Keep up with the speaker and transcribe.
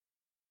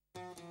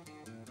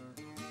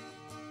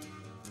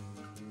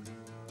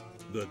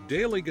The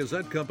Daily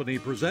Gazette Company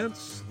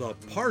presents the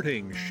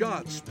Parting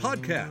Shots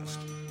Podcast.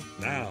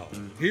 Now,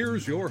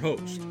 here's your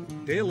host,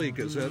 Daily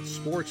Gazette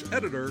sports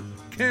editor,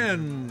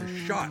 Ken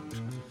Schott.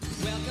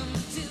 Welcome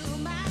to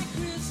my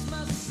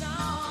Christmas song.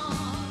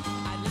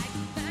 I'd like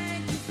to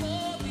thank you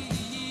for the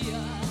year.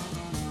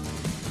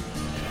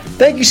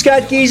 Thank you,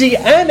 Scott Geezy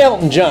and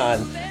Elton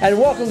John, and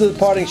welcome to the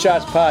Parting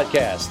Shots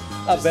Podcast,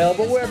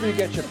 available wherever you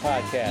get your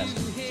podcast.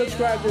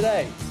 Subscribe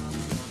today.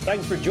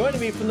 Thanks for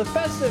joining me from the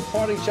festive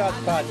Parting Shots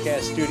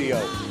Podcast studio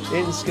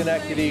in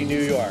Schenectady,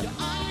 New York.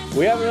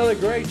 We have another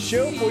great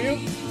show for you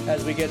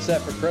as we get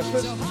set for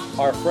Christmas.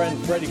 Our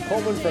friend Freddie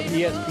Coleman from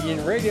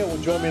ESPN Radio will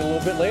join me a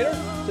little bit later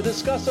to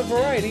discuss a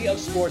variety of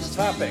sports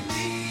topics.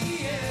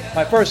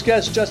 My first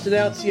guest just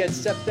announced he had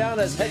stepped down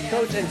as head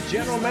coach and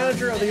general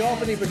manager of the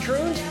Albany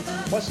Patroons.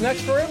 What's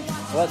next for him?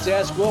 Let's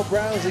ask Will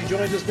Brown as he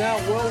joins us now.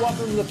 Will,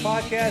 welcome to the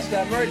podcast.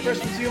 Merry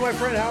Christmas to you, my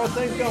friend. How are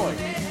things going?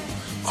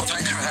 Well,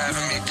 thanks for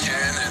having me,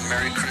 Ken, and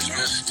Merry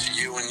Christmas to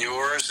you and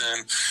yours,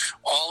 and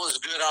all is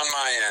good on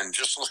my end.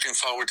 Just looking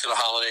forward to the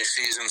holiday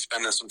season,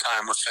 spending some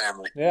time with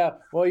family. Yeah,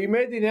 well, you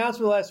made the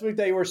announcement last week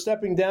that you were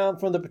stepping down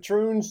from the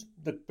Patroons.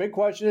 The big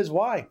question is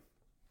why?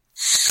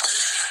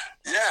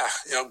 Yeah,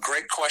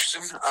 great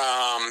question.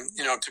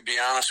 To be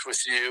honest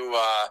with you,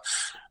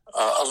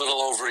 a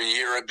little over a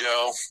year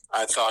ago,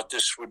 I thought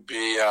this would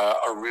be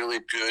a really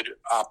good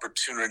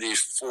opportunity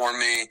for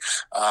me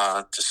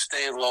to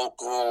stay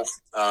local,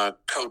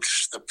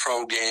 coach the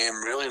pro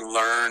game, really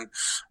learn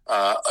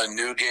a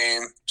new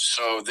game.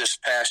 So this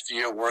past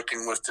year,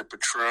 working with the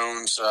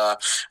Patroons, I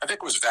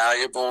think was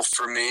valuable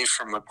for me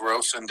from a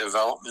growth and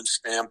development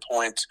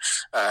standpoint.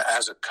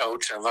 As a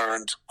coach, I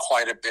learned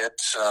quite a bit.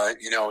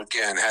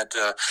 Again, had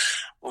to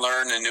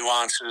learn the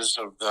nuances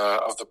of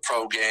the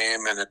pro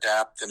game and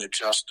adapt and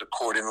adjust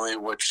accordingly,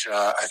 which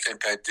I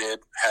think I did.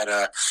 Had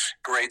a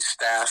great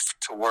staff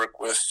to work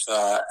with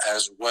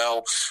as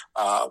well.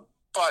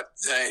 But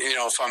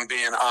if I'm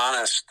being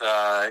honest,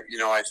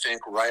 I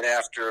think right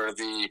after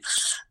the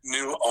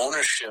new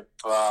ownership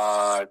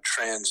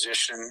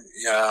transition,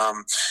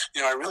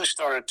 I really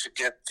started to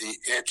get the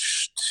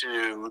itch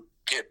to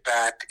get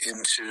back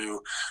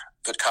into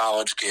the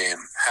college game.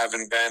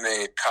 Having been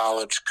a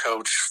college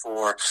coach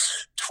for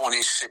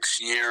 26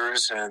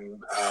 years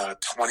and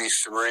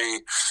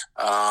 23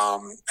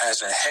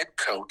 as a head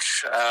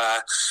coach,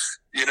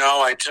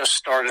 I just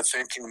started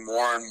thinking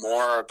more and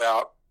more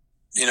about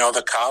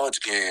the college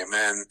game.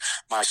 And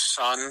my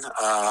son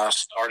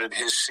started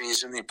his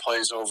season. He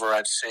plays over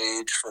at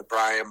Sage for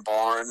Brian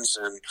Barnes,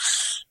 and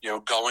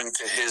going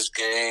to his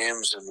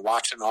games and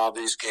watching all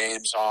these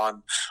games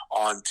on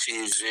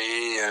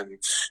TV. And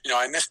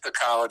I missed the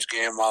college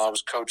game while I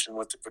was coaching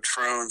with the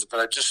Patroons, but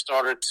I just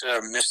started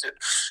to miss it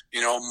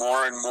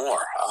more and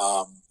more.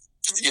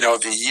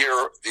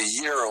 The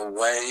year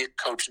away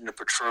coaching the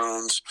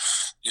Patroons,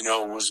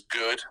 was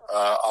good.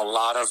 A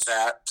lot of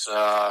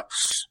that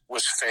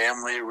was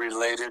family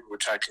related,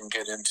 which I can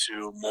get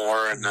into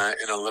more in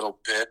a little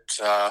bit.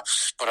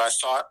 But I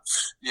thought,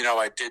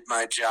 I did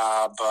my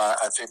job.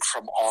 I think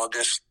from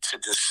August to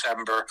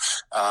December,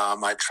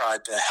 I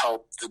tried to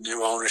help the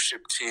new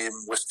ownership team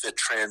with the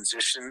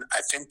transition.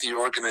 I think the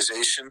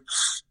organization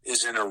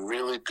is in a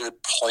really good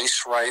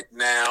place right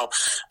now.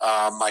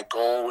 My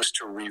goal was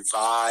to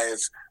revive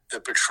the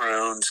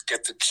Patroons,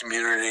 get the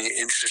community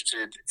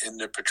interested in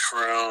the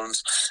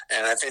Patroons.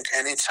 And I think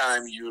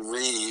anytime you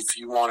leave,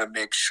 you want to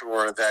make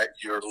sure that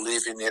you're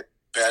leaving it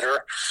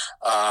better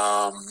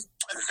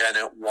than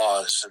it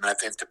was. And I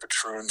think the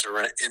Patroons are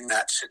in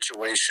that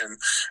situation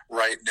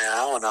right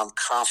now, and I'm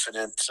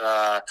confident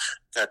that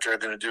they're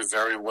going to do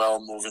very well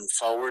moving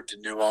forward. The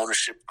new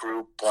ownership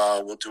group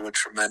will do a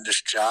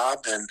tremendous job.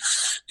 And,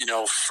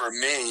 for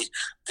me,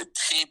 the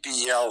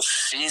TBL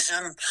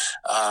season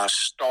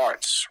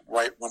starts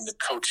right when the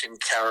coaching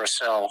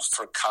carousel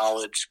for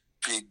college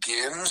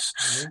begins.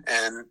 Mm-hmm.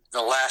 And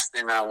the last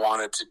thing I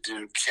wanted to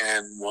do,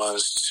 Ken,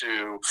 was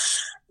to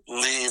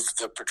leave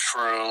the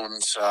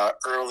Patroons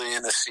early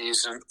in the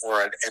season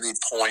or at any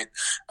point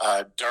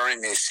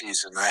during a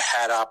season. I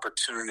had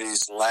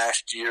opportunities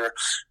last year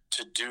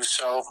to do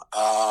so,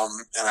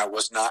 and I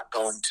was not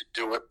going to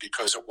do it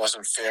because it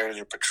wasn't fair to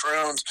the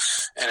Patroons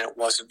and it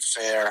wasn't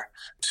fair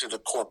to the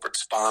corporate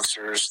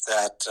sponsors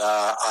that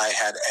I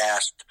had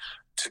asked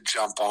to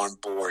jump on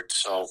board.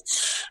 So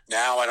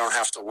now I don't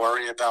have to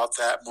worry about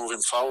that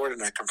moving forward,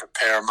 and I can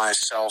prepare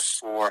myself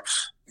for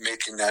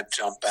making that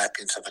jump back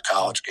into the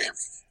college game.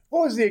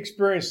 What was the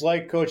experience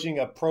like coaching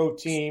a pro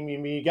team?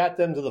 You got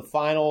them to the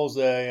finals,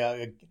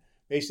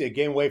 basically a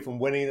game away from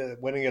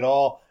winning it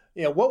all.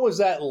 What was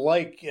that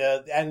like,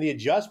 and the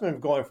adjustment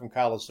of going from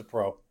college to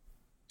pro?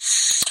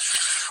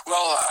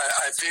 Well,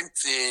 I think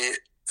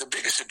the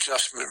biggest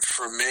adjustment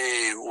for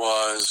me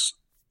was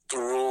the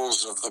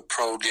rules of the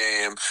pro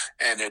game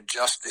and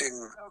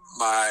adjusting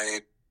my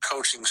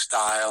coaching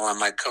style and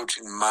my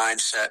coaching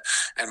mindset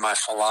and my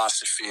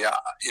philosophy.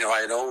 I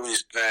had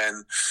always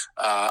been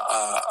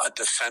a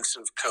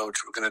defensive coach.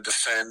 We're going to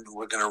defend,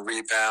 we're going to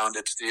rebound.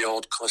 It's the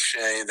old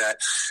cliche that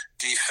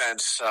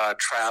defense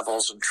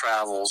travels and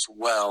travels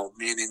well,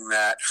 meaning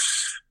that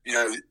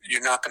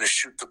you're not going to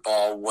shoot the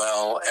ball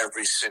well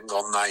every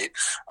single night,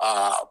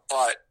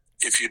 but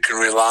if you can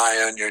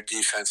rely on your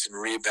defense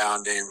and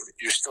rebounding,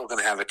 you're still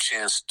going to have a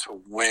chance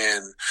to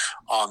win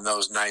on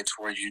those nights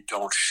where you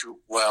don't shoot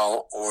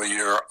well or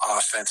your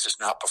offense is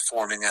not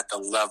performing at the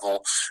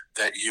level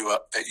that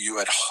you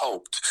had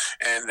hoped.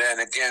 And then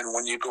again,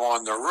 when you go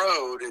on the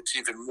road, it's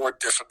even more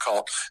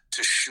difficult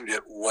to shoot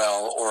it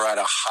well or at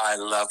a high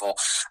level.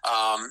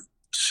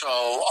 So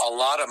a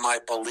lot of my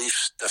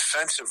beliefs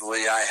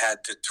defensively I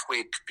had to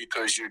tweak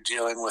because you're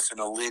dealing with an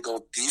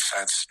illegal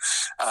defense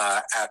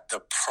at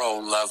the pro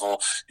level.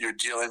 You're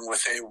dealing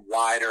with a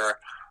wider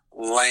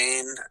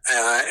lane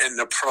in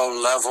the pro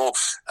level.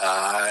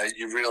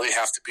 You really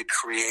have to be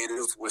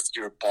creative with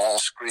your ball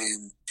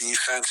screen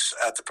defense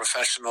at the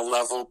professional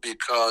level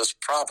because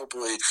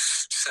probably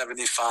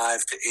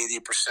 75 to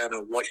 80%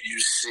 of what you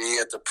see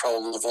at the pro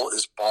level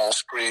is ball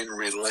screen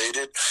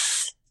related.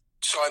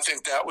 So I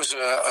think that was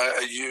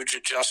a huge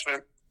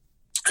adjustment.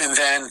 And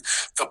then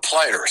the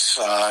players.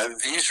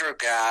 These are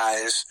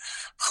guys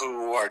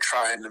who are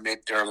trying to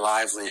make their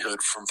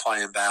livelihood from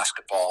playing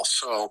basketball.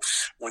 So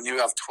when you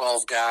have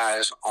 12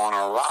 guys on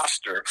a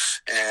roster,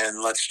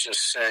 and let's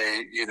just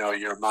say,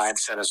 your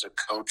mindset as a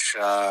coach,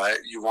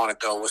 you want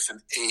to go with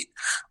an 8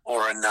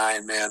 or a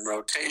 9-man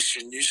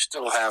rotation, you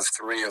still have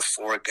 3 or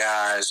 4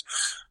 guys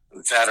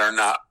that are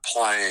not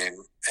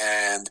playing.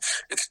 And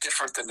it's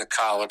different than the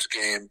college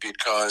game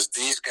because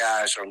these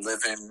guys are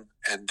living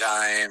and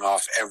dying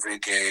off every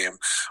game,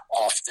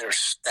 off their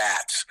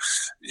stats.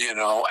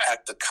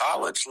 At the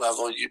college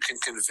level, you can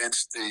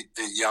convince the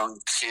young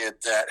kid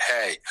that,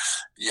 hey,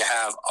 you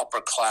have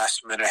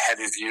upperclassmen ahead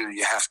of you.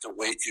 You have to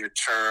wait your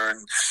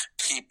turn,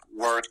 keep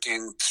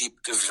working,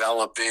 keep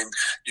developing.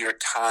 Your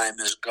time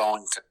is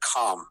going to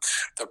come.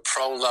 The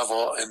pro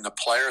level, in the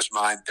player's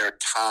mind, their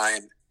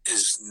time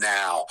is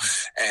now.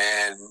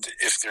 And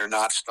if they're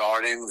not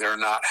starting, they're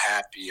not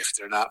happy. If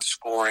they're not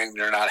scoring,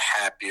 they're not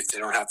happy. If they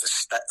don't have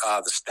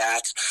the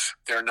stats,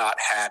 they're not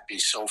happy.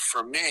 So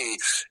for me,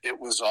 it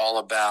was all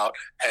about,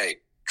 hey,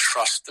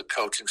 trust the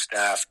coaching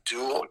staff.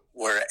 Do what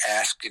we're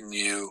asking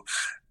you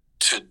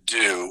to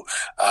do.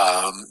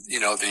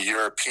 The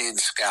European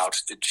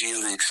scouts, the G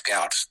League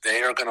scouts,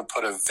 they are going to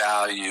put a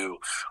value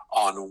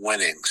on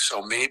winning.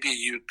 So maybe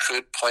you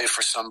could play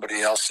for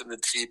somebody else in the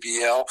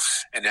TBL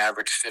and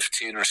average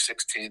 15 or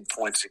 16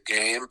 points a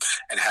game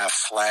and have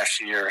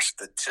flashier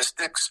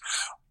statistics.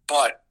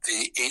 But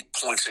the 8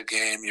 points a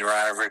game you're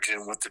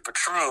averaging with the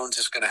Patroons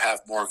is going to have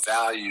more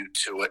value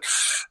to it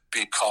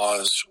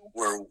because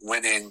we're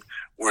winning,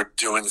 we're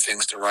doing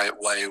things the right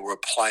way, we're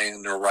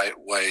playing the right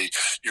way,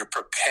 you're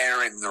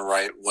preparing the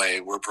right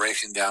way, we're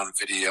breaking down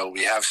video,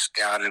 we have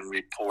scouting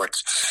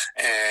reports,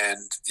 and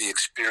the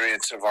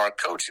experience of our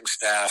coaching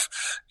staff,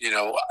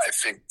 I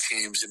think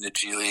teams in the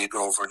G League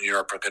over in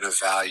Europe are going to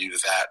value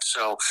that.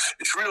 So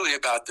it's really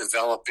about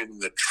developing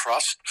the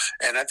trust,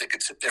 and I think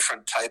it's a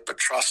different type of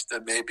trust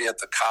than maybe at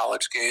the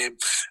college game,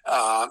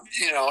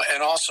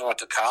 and also at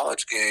the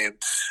college game,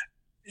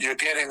 you're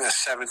getting a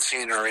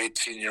 17 or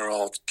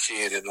 18-year-old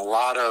kid, and a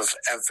lot of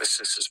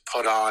emphasis is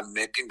put on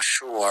making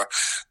sure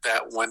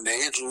that when they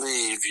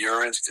leave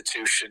your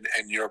institution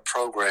and your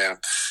program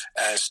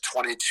as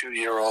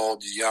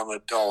 22-year-old young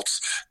adults,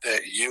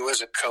 that you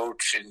as a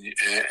coach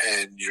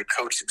and your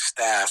coaching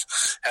staff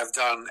have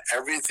done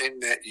everything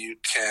that you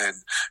can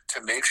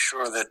to make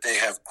sure that they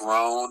have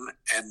grown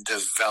and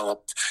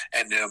developed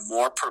and they're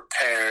more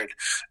prepared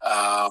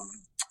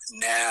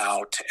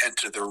now to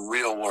enter the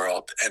real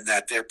world and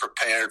that they're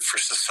prepared for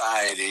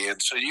society. And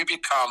so you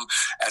become,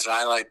 as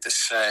I like to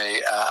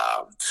say,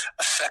 a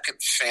second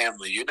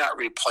family. You're not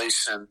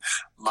replacing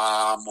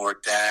mom or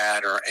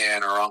dad or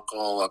aunt or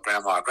uncle or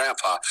grandma or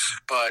grandpa,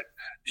 but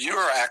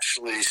you're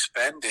actually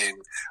spending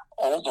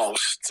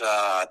almost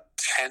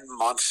 10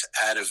 months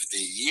out of the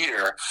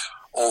year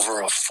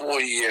over a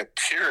 4-year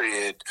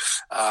period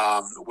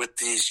with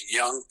these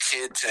young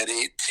kids at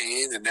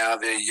 18 and now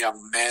they're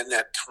young men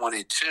at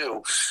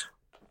 22.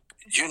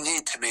 You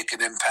need to make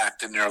an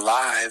impact in their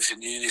lives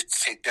and you need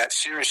to take that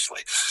seriously.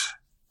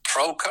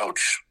 Pro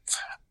coach,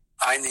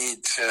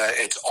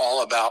 it's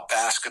all about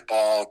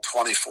basketball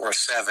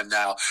 24/7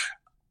 now.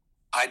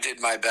 I did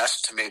my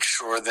best to make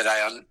sure that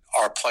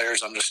our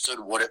players understood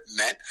what it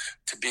meant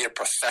to be a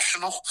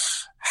professional,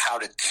 how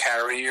to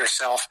carry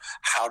yourself,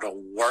 how to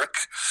work.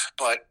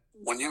 But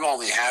when you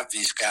only have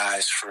these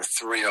guys for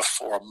 3 or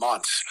 4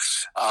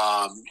 months,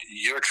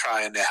 you're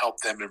trying to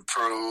help them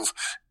improve,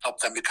 help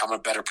them become a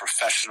better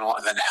professional,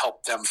 and then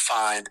help them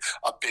find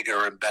a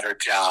bigger and better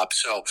job.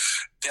 So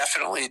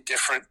definitely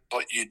different,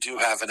 but you do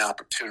have an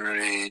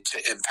opportunity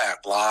to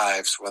impact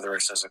lives, whether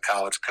it's as a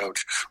college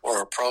coach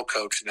or a pro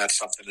coach, and that's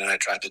something that I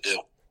tried to do.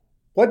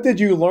 What did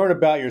you learn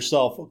about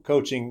yourself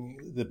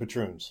coaching the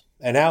Patroons,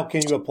 and how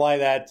can you apply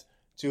that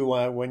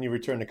to when you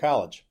return to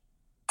college?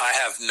 I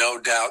have no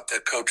doubt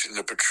that coaching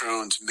the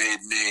Patroons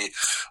made me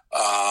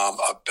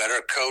a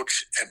better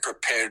coach and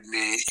prepared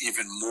me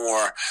even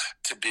more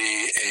to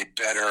be a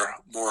better,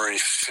 more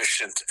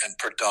efficient and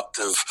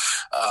productive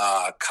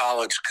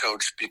college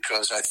coach,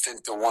 because I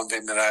think the one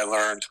thing that I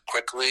learned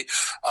quickly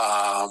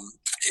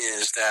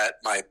is that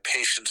my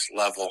patience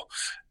level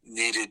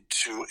needed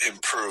to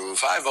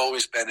improve. I've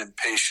always been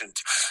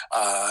impatient,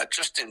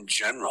 just in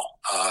general,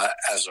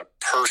 as a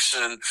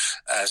person,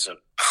 as a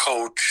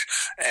coach,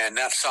 and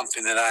that's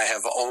something that I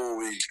have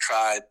always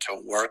tried to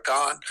work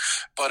on.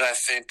 But I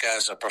think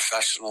as a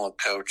professional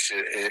coach,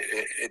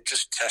 it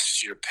just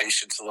tests your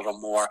patience a little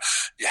more.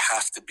 You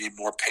have to be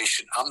more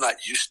patient. I'm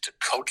not used to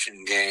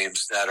coaching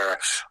games that are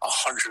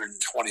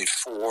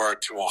 124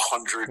 to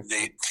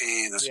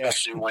 118,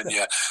 especially when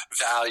you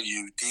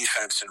value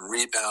defense and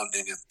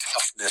rebounding and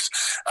toughness.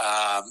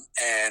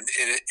 And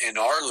in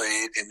our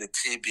league, in the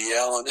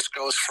TBL, and this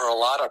goes for a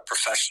lot of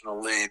professional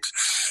leagues,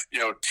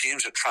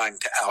 teams are trying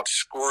to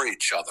outscore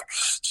each other.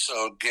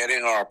 So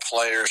getting our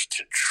players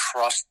to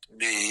trust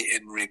me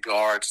in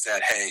regards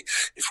that, hey,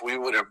 if we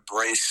would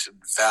embrace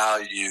and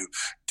value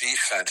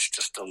defense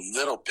just a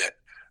little bit,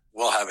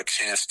 we'll have a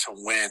chance to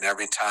win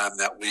every time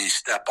that we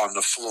step on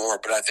the floor.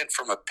 But I think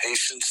from a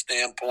patience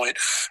standpoint,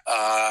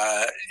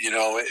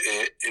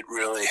 it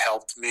really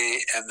helped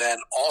me. And then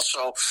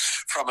also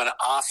from an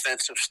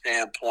offensive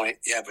standpoint,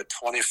 you have a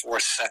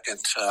 24-second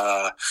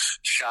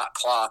shot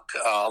clock.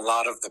 A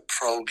lot of the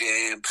pro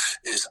game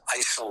is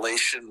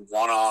isolation,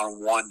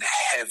 one-on-one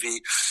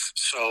heavy.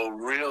 So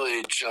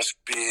really just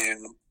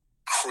being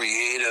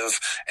creative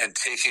and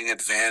taking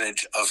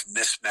advantage of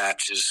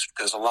mismatches,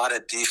 because a lot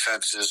of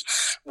defenses,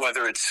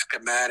 whether it's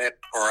schematic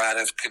or out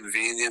of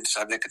convenience,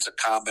 I think it's a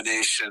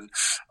combination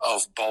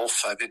of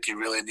both. I think you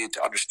really need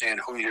to understand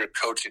who you're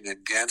coaching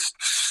against,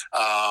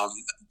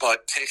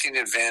 but taking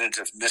advantage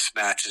of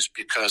mismatches,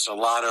 because a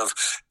lot of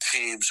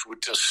teams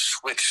would just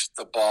switch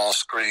the ball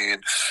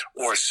screen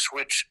or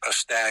switch a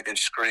staggered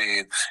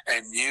screen,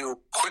 and you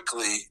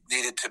quickly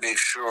needed to make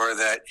sure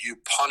that you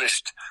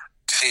punished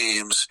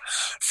teams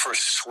for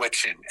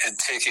switching and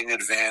taking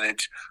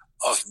advantage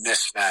of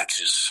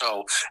mismatches.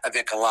 So I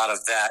think a lot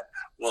of that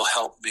will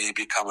help me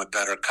become a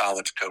better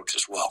college coach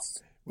as well.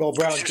 Well,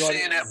 Brown, you're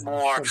seeing it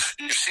more.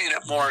 You're seeing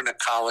it more in the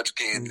college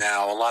game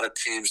now. A lot of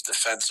teams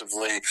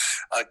defensively,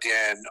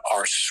 again,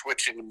 are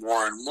switching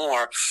more and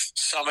more.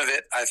 Some of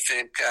it, I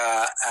think,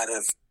 out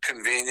of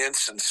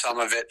convenience, and some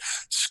of it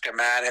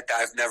schematic.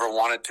 I've never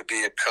wanted to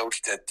be a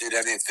coach that did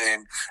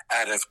anything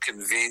out of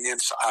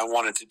convenience. I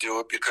wanted to do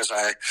it because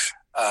I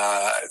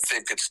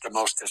think it's the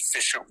most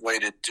efficient way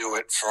to do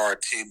it for our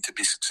team to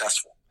be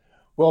successful.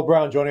 Will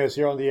Brown joining us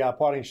here on the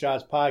Parting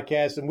Shots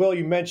podcast. And Will,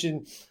 you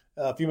mentioned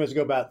a few minutes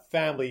ago about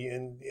family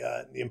and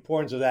the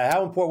importance of that.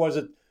 How important was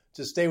it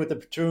to stay with the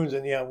Patroons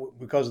and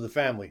because of the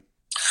family?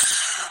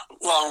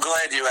 Well, I'm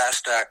glad you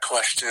asked that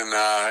question,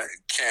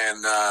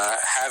 Ken.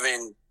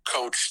 Having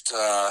coached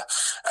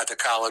at the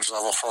college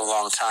level for a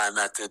long time,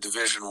 at the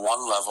Division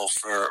I level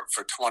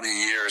for 20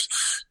 years,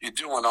 you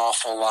do an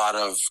awful lot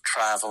of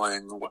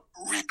traveling,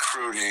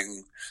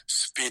 recruiting,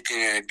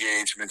 speaking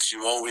engagements.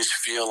 You always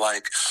feel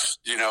like,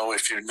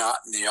 if you're not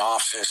in the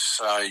office,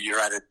 you're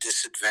at a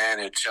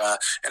disadvantage.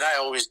 And I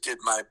always did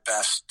my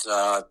best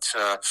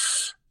to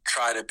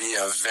try to be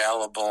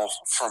available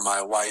for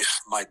my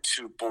wife, my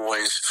two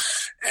boys.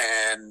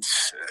 And,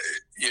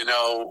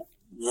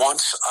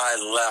 once I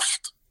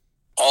left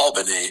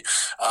Albany,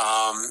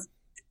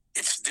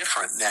 it's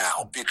different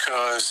now,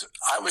 because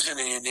I was in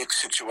a unique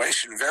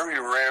situation. Very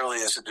rarely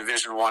as a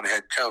Division I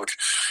head coach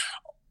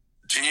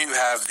do you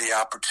have the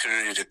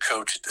opportunity to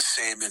coach at the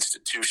same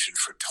institution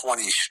for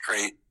 20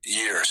 straight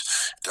years.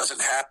 It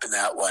doesn't happen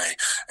that way.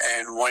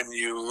 And when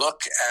you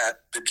look at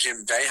the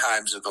Jim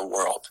Boeheims of the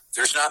world,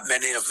 there's not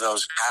many of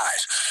those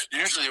guys.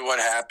 Usually what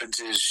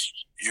happens is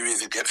you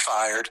either get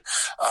fired,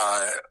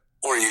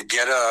 or you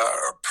get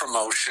a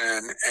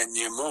promotion and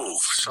you move.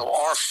 So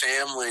our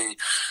family,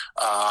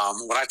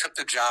 when I took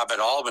the job at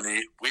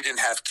Albany, we didn't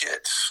have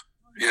kids.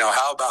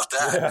 How about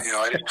that?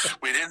 Yeah.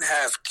 We didn't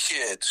have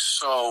kids.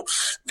 So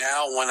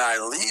now when I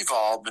leave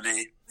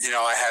Albany,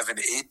 I have an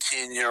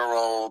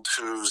 18-year-old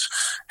who's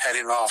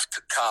heading off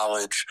to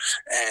college,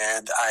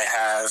 and I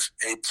have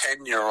a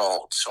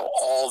 10-year-old. So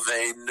all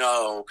they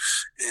know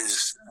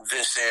is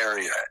this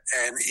area.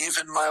 And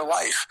even my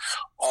wife,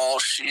 all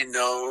she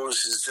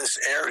knows is this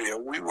area.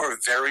 We were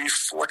very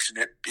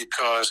fortunate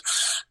because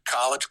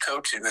college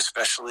coaching,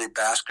 especially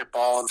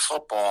basketball and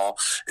football,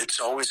 it's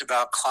always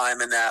about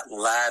climbing that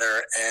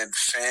ladder, and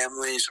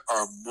families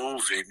are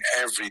moving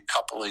every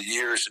couple of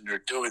years, and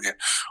they're doing it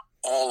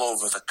all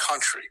over the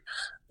country.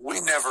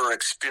 We never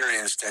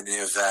experienced any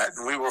of that,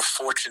 and we were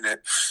fortunate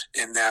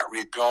in that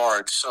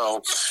regard.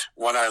 So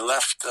when I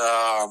left,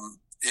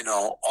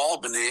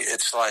 Albany,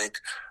 it's like,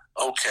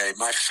 okay,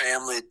 my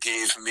family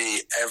gave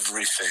me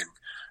everything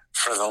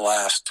for the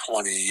last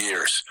 20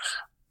 years.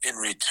 In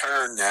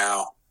return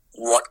now,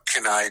 what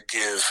can I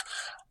give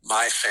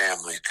my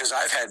family, because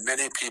I've had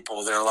many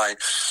people, they're like,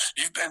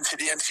 you've been to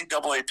the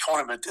NCAA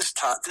tournament this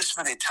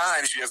many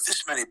times, you have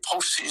this many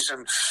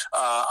postseason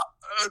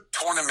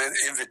tournament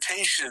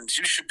invitations,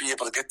 you should be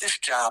able to get this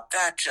job,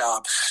 that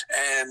job.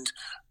 And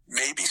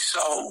maybe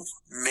so,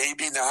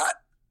 maybe not.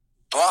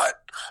 But,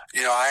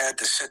 I had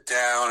to sit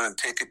down and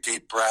take a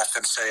deep breath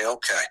and say,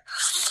 okay,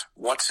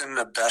 what's in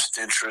the best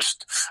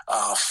interest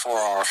for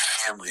our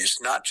families,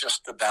 not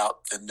just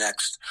about the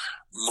next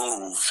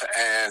move.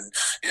 And,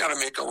 to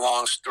make a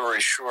long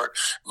story short,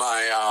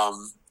 my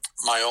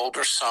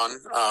older son,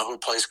 who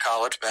plays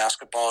college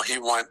basketball, he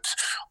went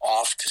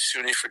off to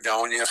SUNY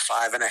Fredonia,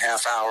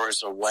 5.5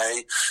 hours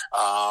away.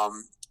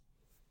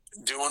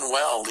 Doing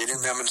well,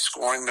 leading them in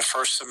scoring the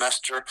first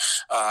semester.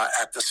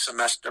 At the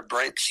semester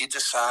break, he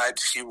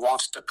decides he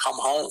wants to come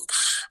home,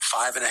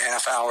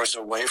 5.5 hours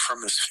away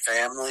from his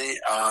family.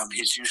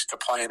 He's used to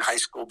playing high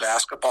school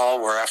basketball,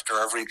 where after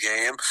every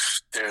game,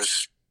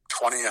 there's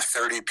 20 or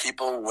 30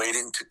 people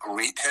waiting to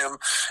greet him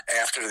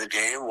after the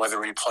game,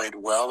 whether he played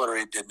well or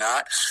he did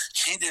not.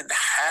 He didn't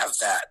have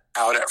that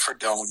out at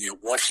Fredonia.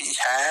 What he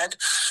had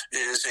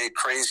is a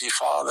crazy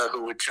father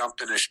who would jump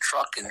in his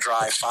truck and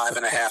drive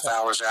 5.5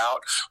 hours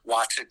out,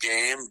 watch a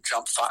game,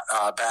 jump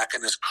back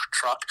in his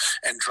truck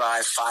and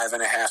drive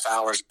 5.5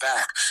 hours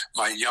back.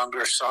 My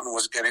younger son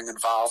was getting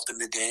involved in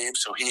the game,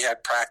 so he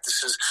had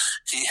practices,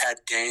 he had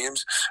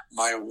games.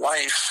 My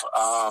wife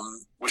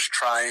was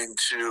trying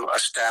to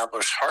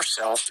establish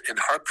herself in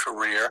her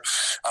career.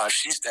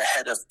 She's the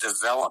head of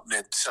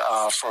development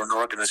for an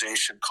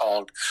organization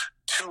called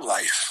To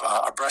Life,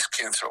 a breast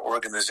cancer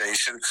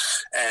organization.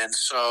 And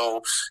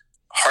so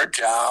her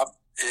job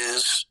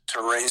is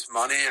to raise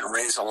money and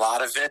raise a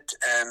lot of it.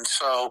 And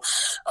so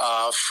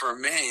for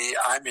me,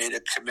 I made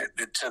a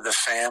commitment to the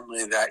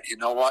family that, you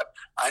know what,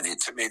 I need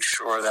to make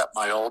sure that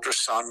my older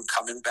son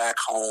coming back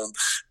home,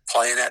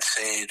 playing at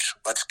Sage,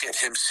 let's get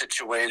him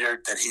situated,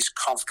 that he's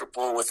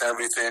comfortable with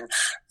everything,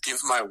 give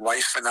my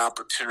wife an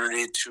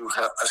opportunity to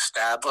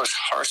establish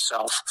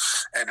herself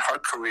and her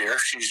career.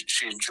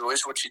 She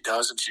enjoys what she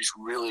does, and she's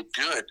really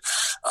good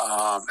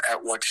at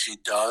what she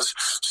does.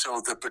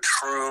 So the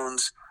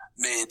Patroons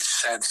made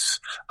sense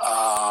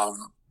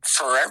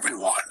for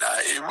everyone.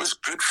 It was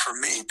good for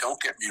me,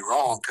 don't get me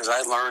wrong, because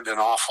I learned an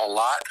awful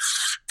lot,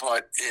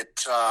 but it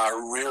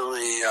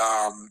really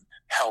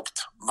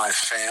helped my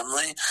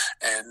family.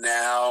 And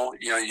now,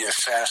 you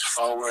fast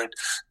forward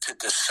to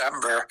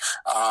December,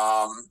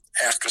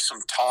 after some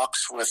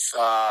talks with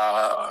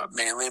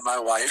mainly my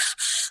wife,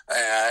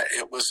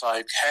 it was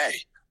like, hey,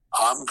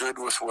 I'm good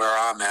with where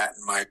I'm at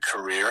in my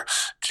career.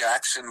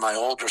 Jackson, my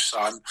older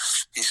son,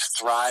 he's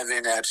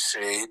thriving at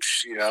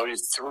Sage.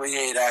 He's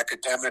 3.8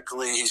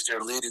 academically. He's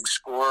their leading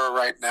scorer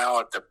right now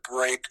at the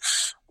break.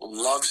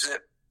 Loves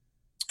it.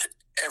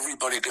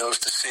 Everybody goes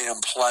to see him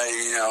play,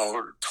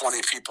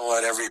 20 people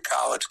at every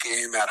college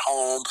game at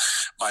home.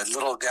 My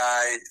little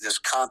guy, there's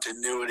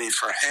continuity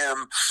for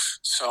him.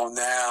 So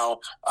now,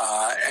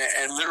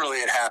 and literally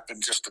it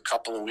happened just a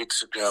couple of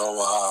weeks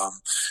ago.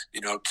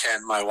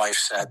 Ken, my wife,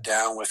 sat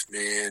down with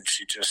me and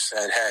she just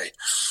said, hey,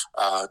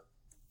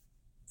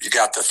 you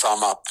got the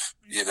thumb up,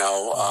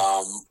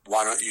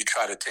 why don't you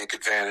try to take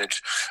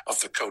advantage of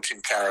the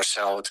coaching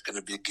carousel? It's going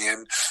to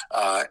begin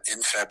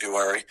in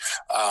February.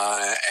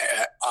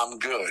 I'm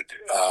good.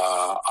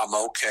 I'm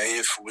okay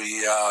if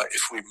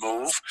we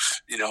move.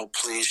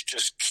 Please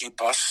just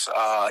keep us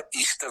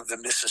east of the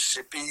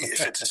Mississippi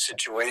if it's a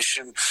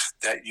situation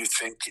that you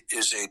think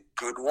is a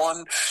good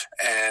one.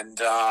 And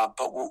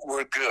but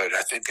we're good.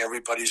 I think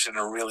everybody's in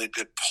a really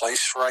good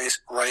place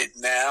right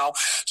now.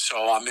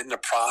 So I'm in the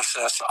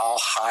process. I'll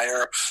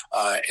hire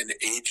an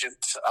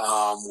agent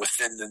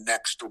within the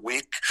next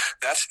week.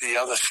 That's the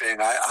other thing.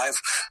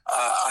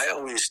 I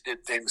always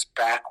did things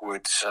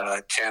backwards,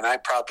 Ken. I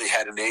probably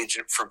had an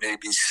agent for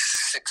maybe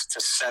 6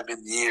 to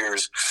 7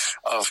 years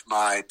of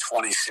my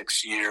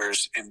 26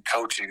 years in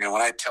coaching. And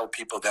when I tell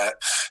people that,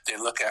 they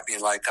look at me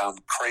like I'm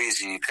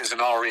crazy, because in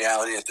all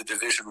reality, at the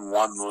Division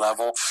I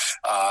level,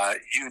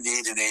 you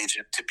need an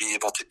agent to be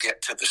able to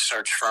get to the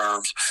search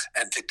firms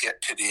and to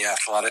get to the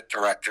athletic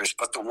directors.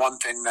 But the one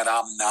thing that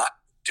I'm not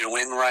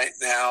doing right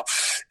now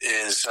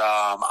is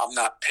I'm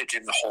not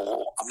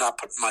pigeonhole. I'm not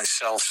putting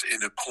myself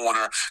in a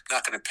corner. I'm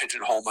not going to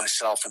pigeonhole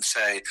myself and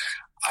say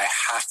I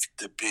have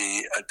to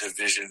be a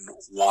Division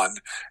I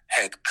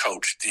head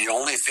coach. The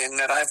only thing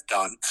that I've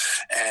done,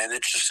 and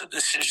it's just a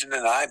decision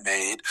that I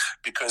made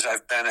because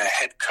I've been a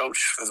head coach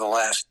for the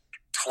last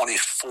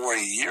 24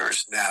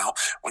 years now,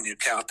 when you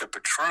count the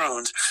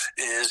Patroons,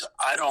 is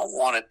I don't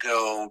want to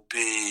go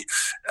be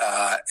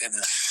an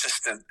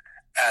assistant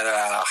at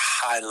a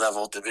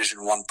high-level Division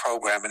I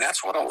program. And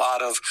that's what a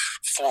lot of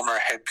former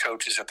head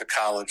coaches at the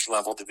college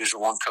level,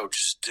 Division I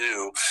coaches,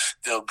 do.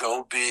 They'll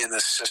go be an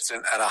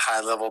assistant at a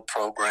high-level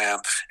program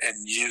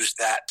and use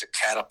that to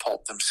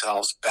catapult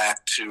themselves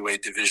back to a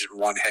Division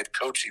I head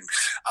coaching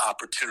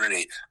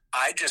opportunity.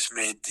 I just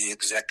made the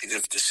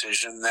executive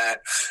decision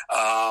that,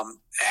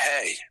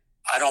 hey,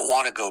 I don't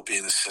want to go be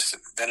an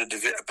assistant. Been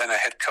a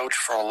head coach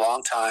for a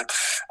long time.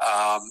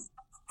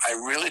 I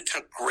really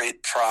took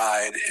great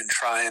pride in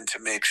trying to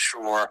make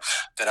sure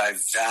that I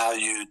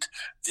valued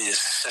the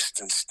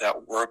assistants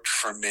that worked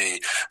for me,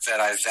 that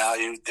I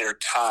valued their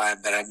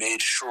time, that I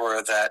made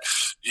sure that,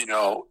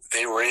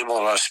 they were able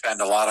to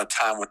spend a lot of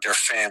time with their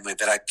family,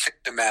 that I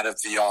kicked them out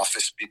of the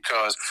office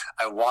because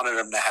I wanted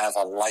them to have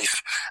a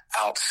life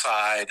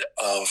outside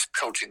of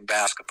coaching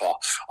basketball.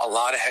 A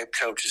lot of head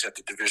coaches at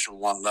the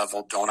Division I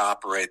level don't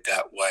operate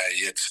that way.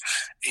 It's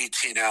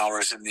 18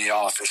 hours in the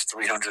office,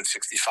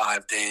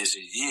 365 days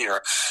a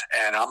year,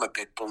 and I'm a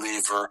big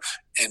believer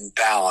in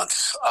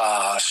balance.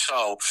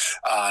 So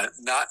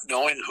not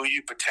knowing who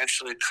you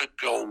potentially could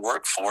go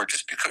work for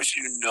just because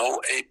you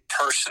know a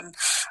person,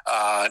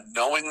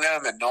 knowing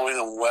them and knowing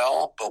them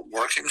well, but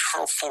working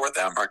for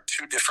them are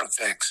two different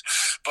things.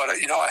 But,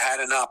 I had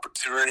an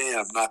opportunity, and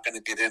I'm not going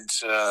to get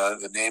into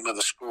the name of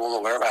the school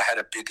or wherever. I had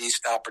a Big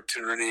East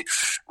opportunity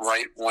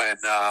right when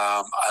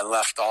I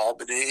left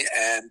Albany,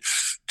 and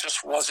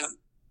just wasn't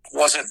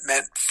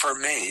meant for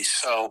me.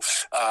 So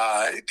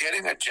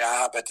getting a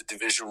job at the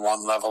Division I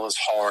level is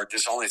hard.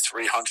 There's only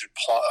 300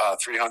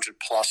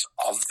 plus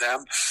of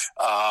them.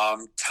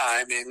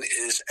 Timing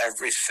is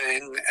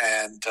everything,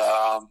 and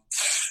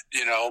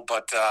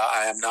but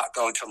I am not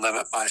going to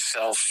limit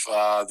myself.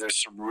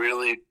 There's some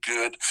really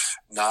good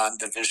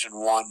non-Division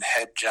I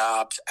head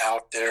jobs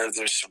out there.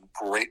 There's some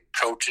great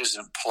coaches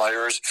and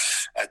players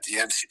at the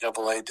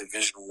NCAA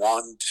Division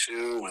I,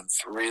 II, and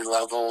III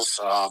levels.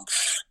 I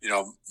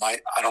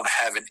don't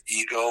have an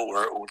ego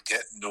where it would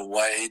get in the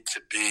way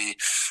to be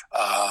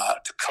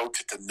to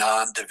coach at the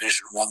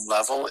non-Division I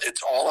level.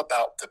 It's all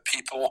about the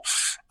people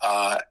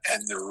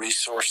and the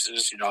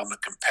resources. I'm a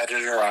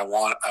competitor. I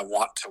want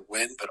to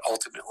win, but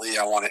ultimately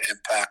I want to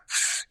impact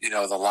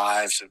the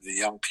lives of the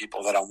young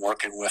people that I'm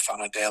working with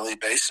on a daily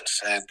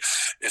basis. And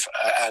if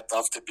I'd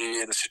love to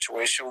be in a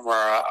situation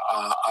where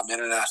I'm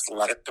in an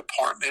athletic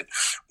department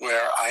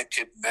where I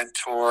could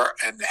mentor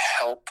and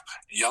help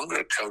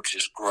younger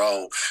coaches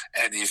grow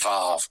and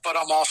evolve. But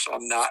I'm also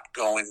not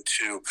going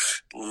to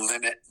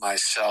limit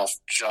myself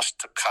just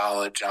to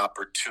college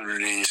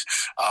opportunities.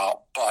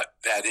 But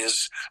that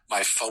is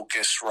my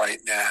focus right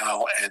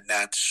now, and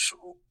that's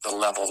the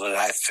level that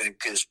I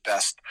think is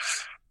best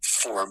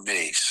for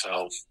me.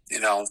 So,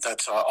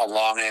 that's a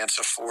long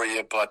answer for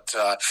you, but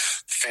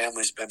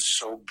family's been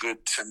so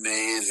good to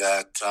me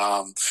that,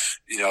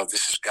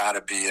 this has got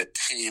to be a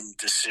team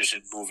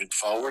decision moving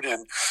forward.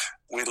 And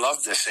we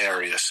love this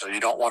area, so you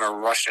don't want to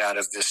rush out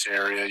of this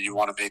area. You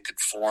want to make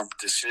informed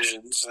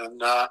decisions,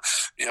 and,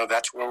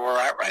 that's where we're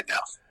at right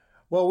now.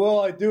 Well, Will,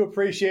 I do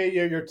appreciate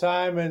your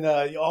time, and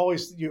you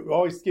always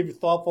give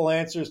thoughtful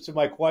answers to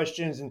my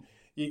questions, and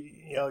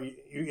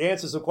you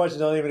answer some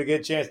questions I don't even get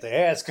a chance to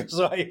ask,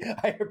 so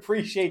I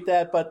appreciate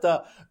that. But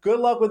good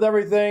luck with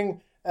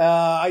everything.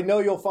 I know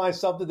you'll find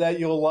something that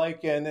you'll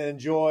like and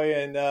enjoy,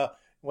 and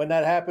when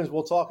that happens,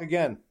 we'll talk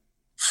again.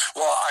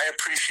 Well, I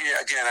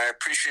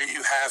appreciate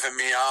you having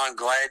me on.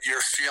 Glad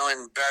you're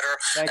feeling better.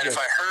 Thank you. If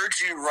I heard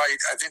you right,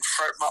 I think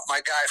my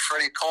guy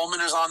Freddie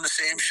Coleman is on the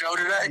same show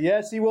today.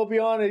 Yes, he will be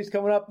on. He's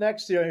coming up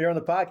next here on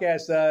the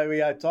podcast.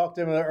 We talked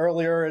to him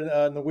earlier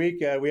in the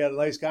week. We had a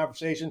nice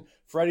conversation.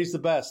 Freddie's the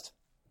best.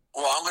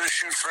 Well, I'm going to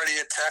shoot Freddie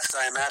a text.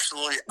 I am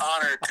absolutely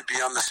honored to be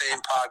on the same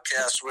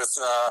podcast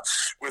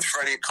with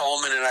Freddie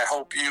Coleman, and I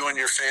hope you and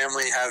your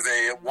family have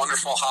a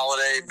wonderful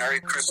holiday. Merry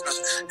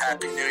Christmas,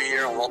 Happy New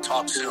Year, and we'll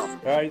talk soon.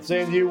 All right,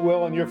 same to you,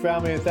 Will, and your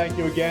family, and thank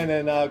you again,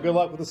 and good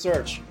luck with the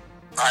search.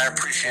 I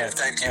appreciate it.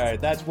 Thank you. All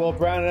right, that's Will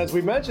Brown, and as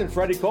we mentioned,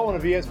 Freddie Coleman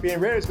of ESPN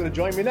Radio is going to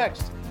join me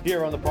next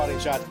here on the Parting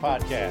Shots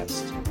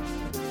podcast.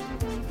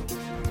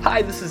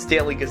 Hi, this is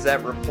Daily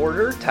Gazette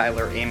reporter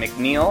Tyler A.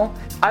 McNeil.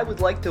 I would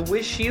like to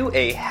wish you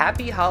a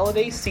happy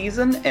holiday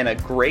season and a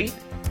great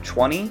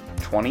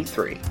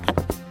 2023.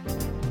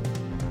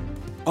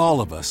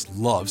 All of us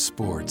love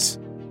sports,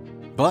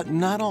 but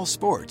not all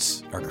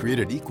sports are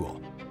created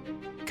equal.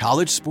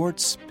 College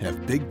sports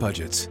have big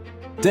budgets,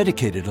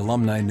 dedicated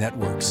alumni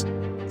networks,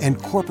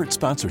 and corporate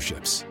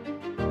sponsorships.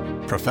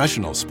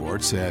 Professional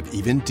sports have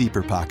even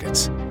deeper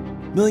pockets,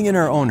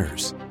 millionaire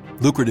owners,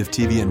 lucrative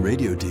TV and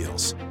radio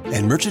deals,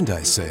 and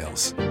merchandise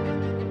sales.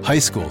 High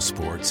school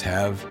sports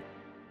have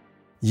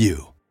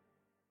you.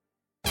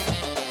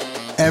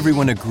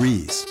 Everyone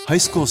agrees high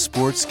school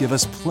sports give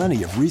us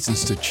plenty of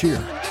reasons to cheer.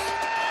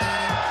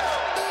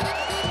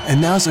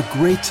 And now's a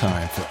great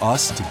time for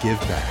us to give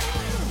back.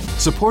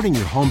 Supporting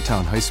your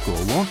hometown high school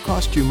won't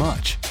cost you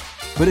much,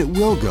 but it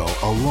will go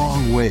a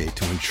long way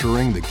to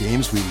ensuring the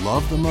games we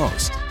love the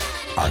most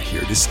are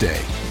here to stay.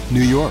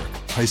 New York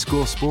high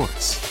school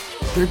sports.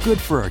 They're good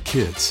for our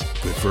kids,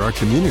 good for our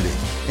community,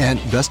 and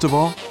best of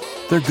all,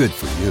 they're good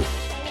for you.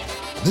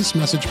 This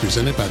message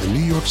presented by the New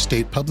York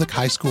State Public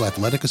High School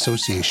Athletic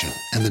Association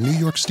and the New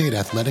York State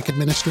Athletic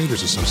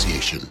Administrators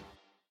Association.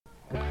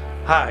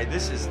 Hi,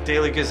 this is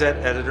Daily Gazette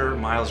editor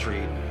Miles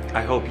Reed.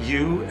 I hope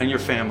you and your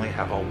family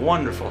have a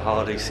wonderful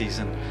holiday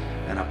season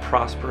and a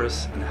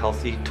prosperous and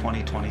healthy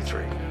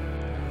 2023.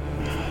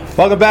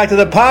 Welcome back to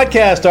the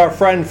podcast. Our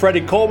friend Freddie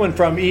Coleman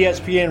from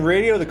ESPN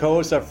Radio, the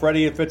co-host of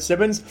Freddie and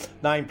Fitzsimmons,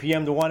 9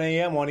 p.m. to 1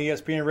 a.m. on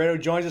ESPN Radio,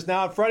 joins us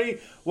now. Freddie,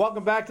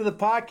 welcome back to the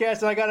podcast.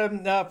 And I got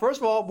to,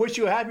 first of all, wish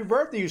you a happy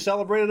birthday. You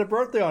celebrated a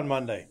birthday on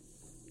Monday.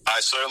 I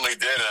certainly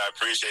did, and I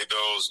appreciate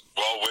those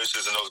well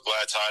wishes and those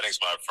glad tidings,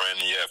 my friend.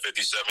 Yeah,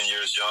 57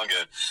 years young,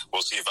 and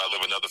we'll see if I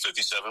live another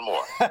 57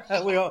 more.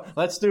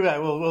 Let's do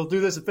that. We'll do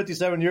this in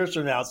 57 years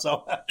from now.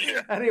 So,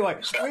 yeah. Anyway,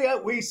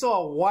 we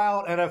saw a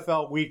wild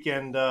NFL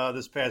weekend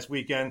this past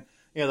weekend.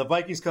 You know, the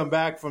Vikings come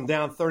back from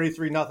down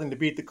 33-0 to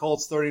beat the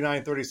Colts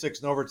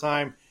 39-36 in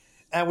overtime,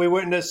 and we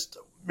witnessed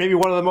maybe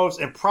one of the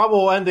most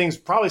improbable endings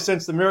probably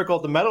since the miracle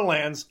at the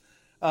Meadowlands.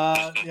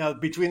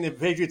 Between the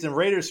Patriots and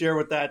Raiders here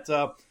with that.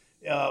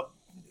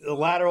 The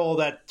lateral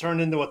that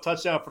turned into a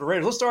touchdown for the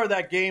Raiders. Let's start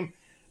that game.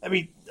 I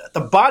mean,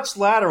 the botched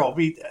lateral. I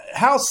mean,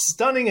 how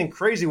stunning and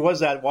crazy was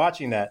that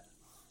watching that?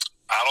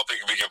 I don't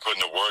think we can put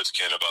into words,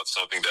 Ken, about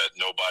something that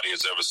nobody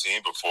has ever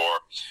seen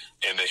before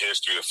in the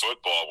history of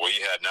football, where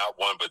you had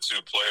not one but two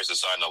players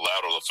deciding to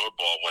lateral the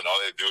football when all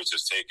they do is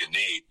just take a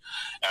knee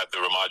after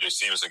Ramondre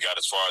Stevenson got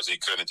as far as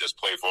he could and just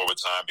play for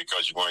overtime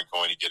because you weren't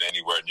going to get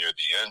anywhere near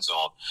the end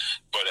zone.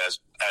 But as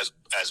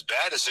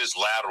bad as his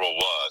lateral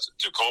was,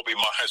 Jacoby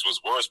Myers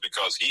was worse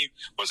because he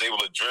was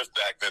able to drift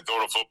back and throw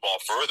the football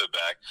further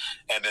back,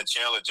 and then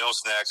Chandler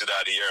Jones snags it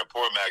out of the air. And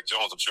poor Mac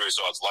Jones, I'm sure he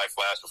saw his life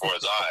flash before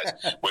his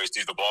eyes, where he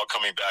sees the ball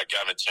coming back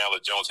out and Chandler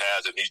Jones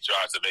has it. He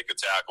tries to make a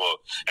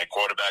tackle, and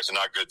quarterbacks are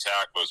not good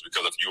tacklers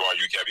because if you are,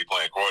 you can't be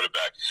playing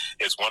quarterback.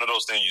 It's one of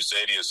those things you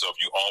say to yourself,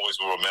 you always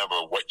will remember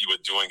what you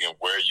were doing and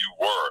where you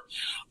were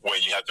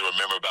when you have to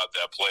remember about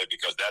that play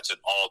because that's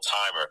an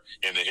all-timer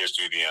in the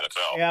history of the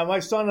NFL. Yeah, my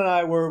son and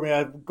I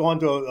were going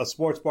to a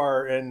sports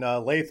bar in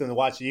Latham to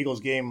watch the Eagles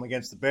game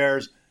against the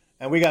Bears,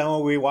 and we got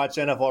home, we watched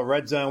NFL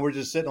Red Zone. We're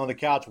just sitting on the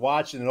couch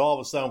watching, and all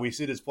of a sudden we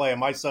see this play, and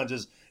my son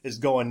just is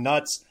going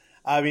nuts.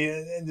 I mean,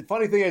 and the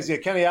funny thing is,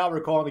 Kenny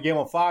Albert calling the game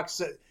on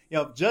Fox,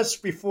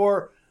 just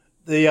before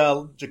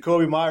the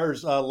Jacoby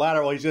Myers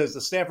lateral, he says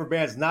the Stanford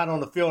band's not on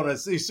the field, and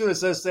as soon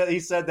as he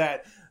said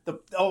that,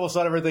 all of a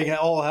sudden everything,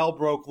 all hell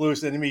broke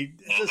loose, and I mean,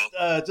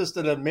 just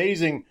an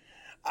amazing.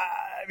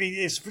 I mean,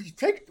 it's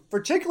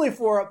particularly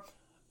for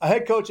a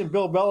head coach in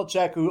Bill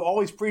Belichick who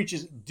always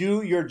preaches,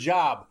 do your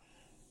job.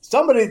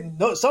 Somebody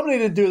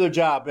didn't do their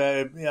job.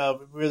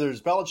 Whether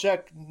it's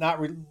Belichick not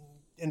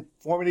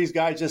informing these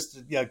guys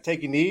just to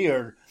take a knee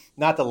or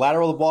not to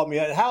lateral the ball.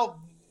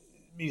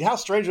 How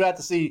strange would that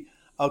to see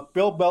a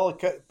Bill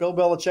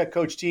Belichick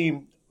coach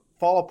team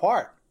fall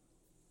apart?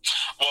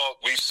 Well,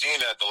 we've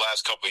seen that the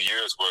last couple of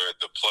years where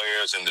the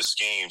players and the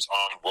schemes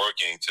aren't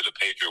working to the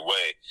Patriot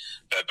way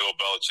that Bill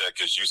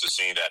Belichick is used to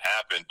seeing that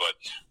happen. But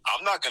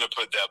I'm not going to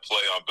put that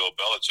play on Bill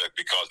Belichick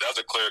because that's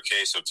a clear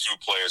case of two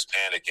players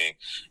panicking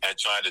and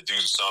trying to do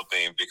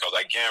something because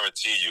I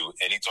guarantee you,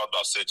 and he talked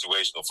about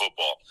situational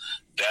football,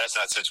 that's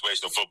not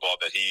situational football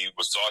that he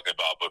was talking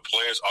about. But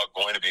players are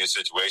going to be in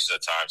situations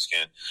at times,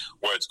 Ken,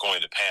 where it's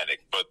going to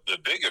panic. But the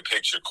bigger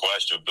picture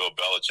question of Bill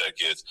Belichick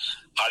is,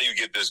 how do you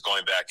get this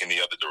going back in the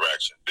other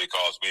direction?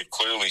 Because we've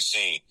clearly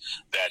seen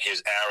that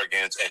his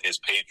arrogance and his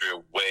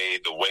Patriot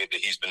way, the way that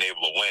he's been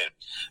able to win,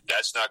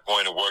 that's not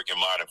going to work in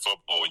modern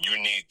football.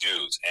 You need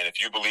dudes. And if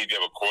you believe you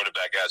have a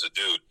quarterback as a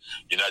dude,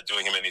 you're not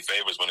doing him any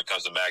favors when it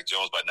comes to Mac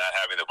Jones by not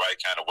having the right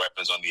kind of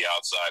weapons on the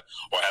outside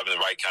or having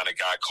the right kind of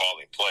guy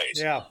calling plays.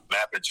 Yeah.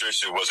 Matt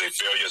Patricia was a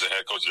failure as a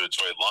head coach of the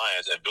Detroit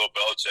Lions, and Bill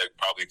Belichick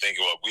probably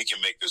thinking, well, we can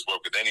make this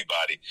work with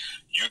anybody.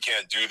 You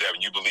can't do that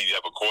when you believe you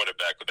have a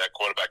quarterback, but that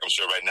quarterback, I'm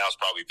sure right now, is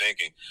probably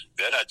thinking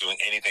they're not doing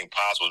anything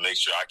possible to make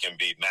sure I can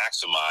be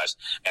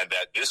maximized and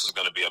that this is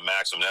going to be a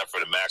maximum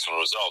effort and maximum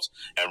results.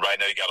 And right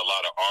now you got a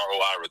lot of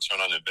ROI, return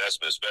on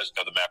investment, especially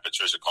because of Matt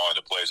Patricia calling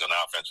the plays on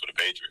offense for the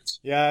Patriots.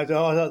 Yeah,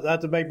 I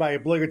have to make my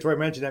obligatory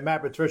mention that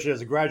Matt Patricia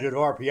is a graduate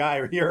of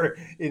RPI here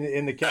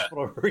in the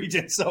capital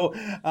region. So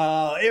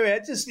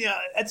anyway,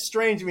 it's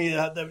strange to me.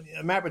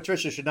 Matt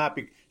Patricia should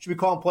be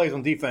calling plays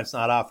on defense,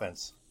 not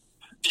offense.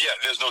 Yeah,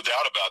 there's no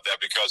doubt about that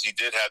because he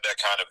did have that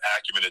kind of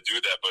acumen to do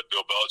that. But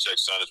Bill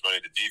Belichick's son is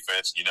running the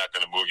defense. You're not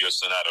going to move your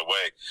son out of the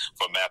way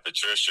for Matt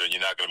Patricia.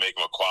 You're not going to make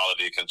him a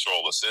quality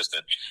control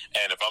assistant.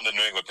 And if I'm the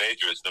New England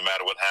Patriots, no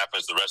matter what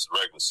happens the rest of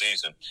the regular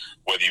season,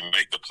 whether you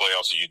make the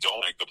playoffs or you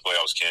don't make the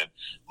playoffs, Ken,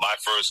 my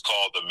first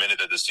call the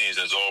minute that the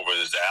season is over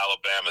is to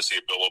Alabama and see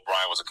if Bill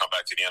O'Brien wants to come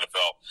back to the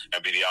NFL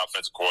and be the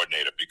offensive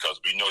coordinator because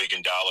we know he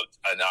can dial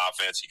an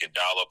offense, he can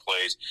dial up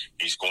plays,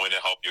 he's going to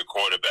help your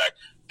quarterback.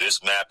 This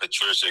Matt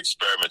Patricia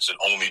experiment should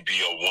only be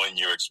a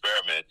one-year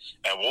experiment,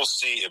 and we'll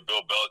see if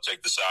Bill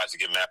Belichick decides to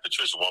give Matt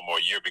Patricia one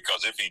more year,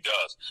 because if he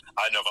does,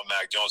 I know if I'm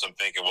Mac Jones, I'm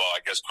thinking, well, I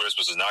guess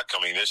Christmas is not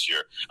coming this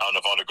year. I don't know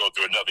if I'm going to go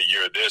through another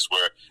year of this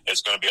where it's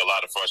going to be a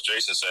lot of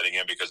frustration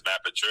setting in because Matt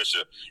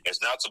Patricia,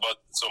 it's not so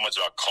much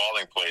about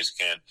calling plays,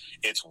 Ken.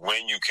 It's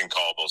when you can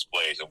call those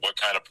plays and what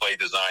kind of play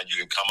design you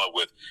can come up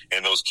with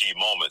in those key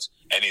moments,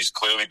 and he's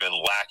clearly been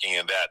lacking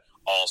in that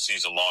all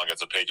season long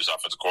as a Patriots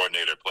offensive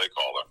coordinator and play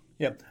caller.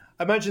 Yep.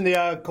 I mentioned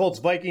the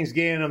Colts-Vikings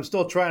game, and I'm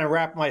still trying to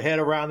wrap my head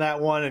around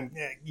that one. And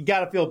you got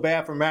to feel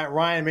bad for Matt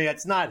Ryan. I mean,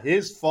 it's not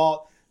his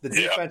fault the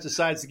defense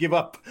decides to give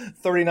up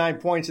 39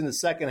 points in the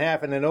second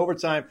half and then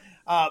overtime.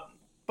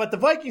 But the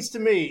Vikings, to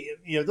me,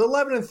 they're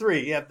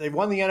 11-3. Yeah, they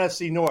won the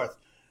NFC North.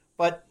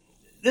 But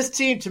this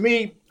team, to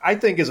me, I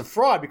think is a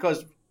fraud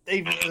because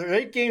they're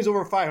 8 games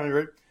over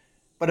 500,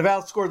 but have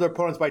outscored their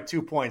opponents by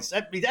 2 points.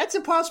 That's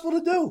impossible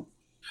to do.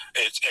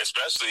 It's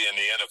especially in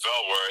the NFL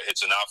where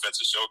it's an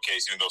offensive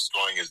showcase, even though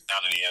scoring is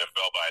down in the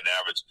NFL by an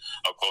average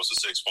of close to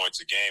 6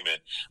 points a game. And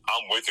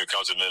I'm with you when it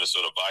comes to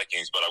Minnesota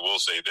Vikings, but I will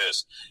say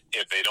this.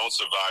 If they don't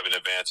survive and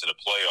advance in the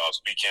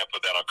playoffs, we can't put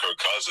that on Kirk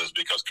Cousins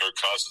because Kirk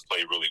Cousins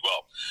played really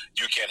well.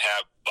 You can't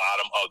have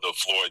bottom of the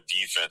floor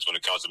defense when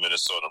it comes to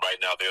Minnesota. Right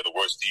now, they're the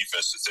worst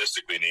defense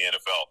statistically in the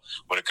NFL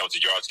when it comes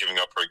to yards giving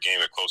up per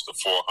game at close to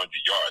 400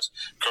 yards.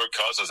 Kirk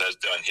Cousins has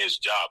done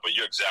his job, but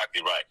you're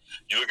exactly right.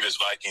 You look at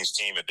this Vikings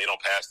team, and they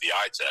don't pass the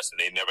eye test, and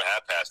they never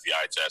have passed the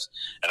eye test.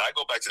 And I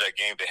go back to that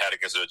game they had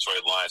against the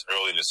Detroit Lions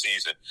early in the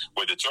season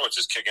where Detroit was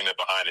just kicking it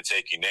behind and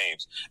taking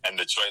names, and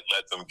Detroit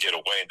let them get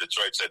away, and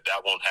Detroit said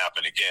that won't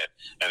happen again.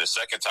 And the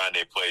second time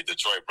they played,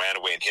 Detroit ran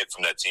away and hid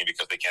from that team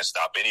because they can't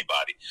stop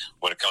anybody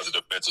when it comes to the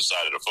defensive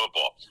side of the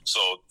football. So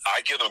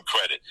I give them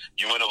credit.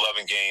 You win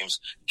 11 games.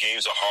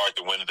 Games are hard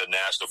to win in the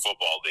National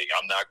Football League.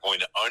 I'm not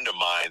going to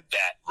undermine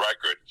that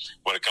record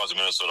when it comes to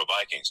Minnesota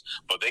Vikings.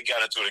 But they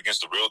got into it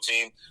against the real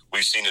team.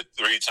 We've seen it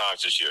 3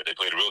 times this year. They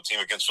played a real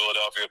team against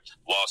Philadelphia,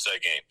 lost that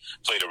game.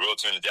 Played a real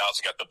team in Dallas,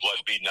 got the blood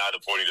beaten out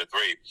of 40-3.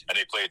 And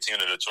they played a team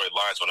in the Detroit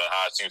Lions, one of the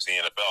highest teams in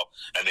the NFL,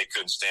 and they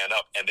couldn't stand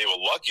up. And they were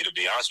lucky, to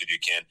be honest with you,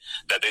 Ken,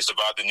 that they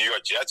survived the New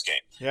York Jets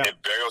game. Yeah.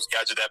 If Berrios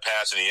catches that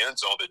pass in the end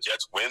zone, the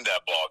Jets win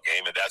that ball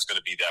game, and that's going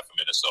to be that for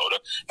Minnesota.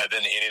 And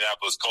then the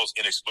Indianapolis Colts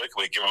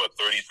inexplicably give them a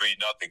 33-0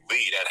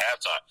 lead at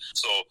halftime.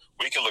 So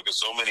we can look at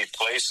so many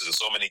places and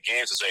so many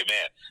games and say,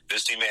 man,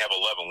 this team may have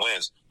 11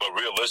 wins, but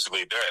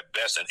realistically, they're at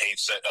best an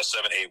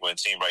 7-8 win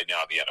team right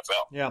now in the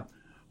NFL. Yeah.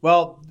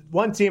 Well,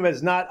 one team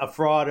is not a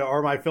fraud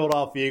are my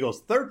Philadelphia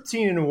Eagles.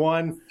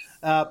 13-1.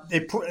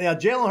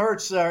 Jalen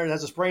Hurts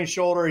has a sprained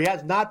shoulder. He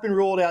has not been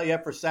ruled out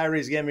yet for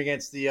Saturday's game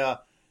against the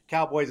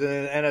Cowboys in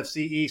an NFC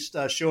East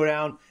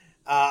showdown.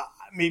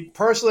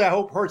 Personally, I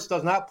hope Hurts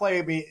does not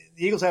play. The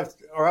Eagles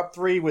are up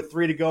 3 with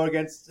 3 to go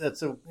against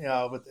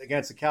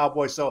the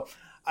Cowboys. So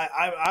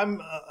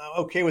I'm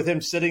okay with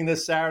him sitting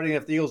this Saturday.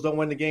 If the Eagles don't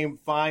win the game,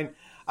 fine.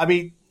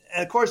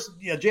 Of course,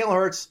 Jalen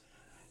Hurts,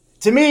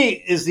 to me,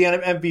 is the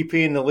MVP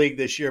in the league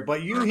this year.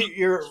 But you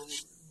hear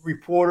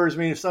reporters,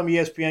 some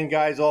ESPN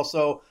guys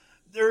also,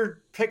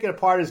 they're picking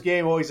apart his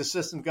game. Oh, he's a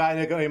system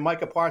guy.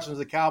 Micah Parsons of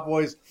the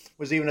Cowboys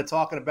was even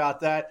talking about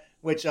that.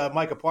 Which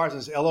Micah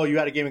Parsons, although you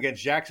had a game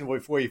against Jacksonville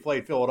before you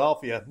played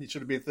Philadelphia, you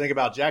should be thinking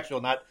about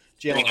Jacksonville, not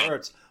Jalen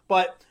Hurts.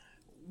 But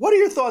what are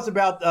your thoughts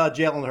about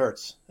Jalen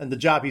Hurts and the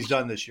job he's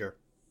done this year?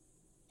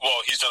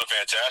 Well, he's done a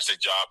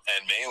fantastic job,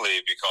 and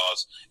mainly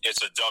because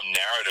it's a dumb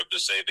narrative to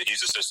say that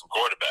he's a system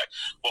quarterback.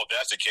 Well, if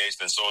that's the case,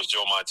 then so is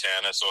Joe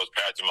Montana, so is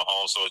Patrick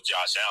Mahomes, so is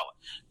Josh Allen.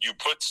 You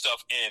put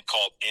stuff in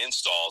called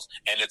installs,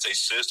 and it's a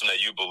system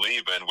that you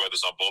believe in, whether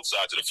it's on both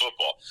sides of the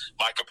football.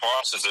 Micah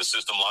Parsons is a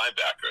system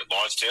linebacker.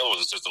 Lawrence Taylor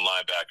was a system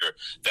linebacker.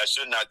 That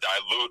should not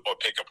dilute or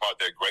pick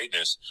apart their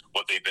greatness,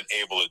 what they've been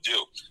able to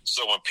do.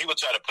 So when people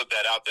try to put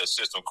that out there,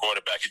 system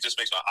quarterback, it just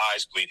makes my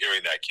eyes bleed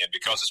hearing that, Ken,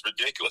 because it's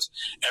ridiculous.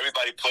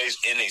 Everybody plays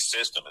in a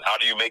system, and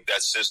how do you make that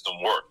system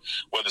work?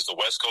 Whether it's the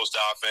West Coast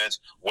offense,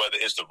 whether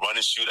it's the run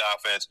and shoot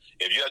offense,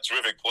 if you have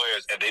terrific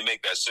players and they make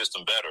that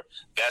system better,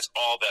 that's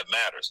all that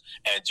matters.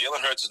 And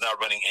Jalen Hurts is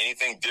not running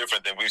anything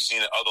different than we've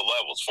seen at other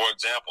levels. For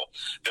example,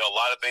 there are a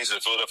lot of things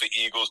that the Philadelphia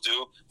Eagles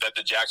do that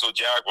the Jacksonville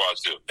Jaguars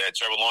do. That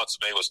Trevor Lawrence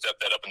may have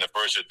stepped that up in the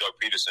first year, Doug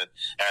Peterson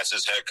as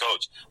his head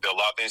coach. There are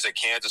a lot of things that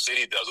Kansas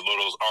City does, a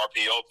little of those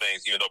RPO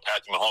things, even though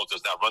Patrick Mahomes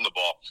does not run the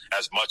ball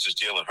as much as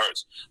Jalen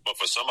Hurts. But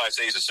for somebody to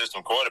say he's a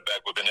system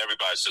quarterback, well, then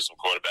everybody's system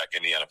quarterback in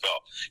the NFL.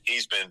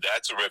 He's been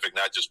that terrific,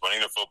 not just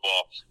running the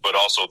football, but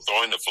also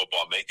throwing the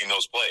football, making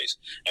those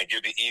plays. And give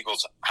the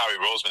Eagles, Howie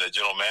Roseman, the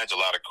general manager, a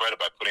lot of credit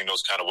by putting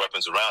those kind of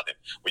weapons around him.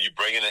 When you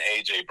bring in an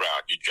A.J.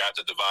 Brown, you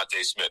drafted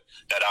Devontae Smith.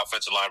 That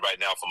offensive line right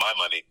now, for my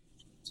money,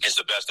 is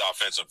the best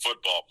offense in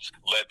football,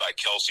 led by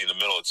Kelsey in the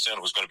middle at center,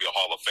 who's going to be a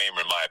Hall of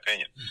Famer, in my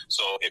opinion.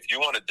 So if you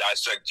want to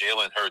dissect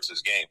Jalen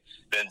Hurts' game,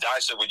 then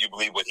dissect what you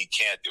believe what he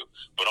can't do.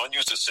 But don't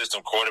use the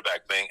system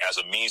quarterback thing as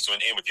a means to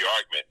an end with your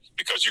argument,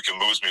 because you can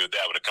lose me with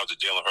that when it comes to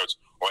Jalen Hurts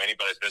or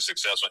anybody that's been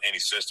successful in any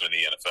system in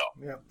the NFL.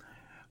 Yeah.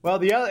 Well,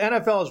 the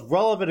NFL is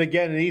relevant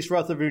again in East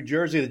Rutherford, New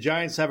Jersey. The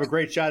Giants have a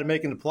great shot at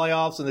making the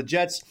playoffs, and the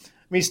Jets,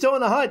 still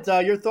in the hunt.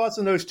 Your thoughts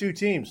on those two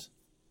teams?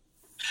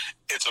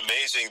 It's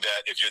amazing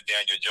that if you're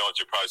Daniel Jones,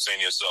 you're probably saying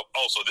to yourself,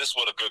 oh, so this is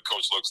what a good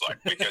coach looks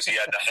like, because he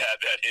had not had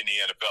that in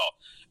the NFL.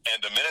 And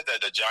the minute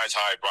that the Giants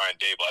hired Brian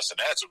Daboll, I said,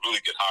 that's a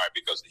really good hire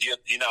because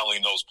he not only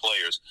knows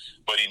players,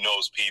 but he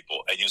knows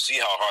people. And you see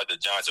how hard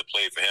the Giants have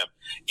played for him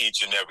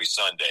each and every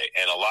Sunday.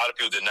 And a lot of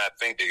people did not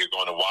think they could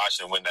go into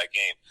Washington and win that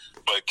game.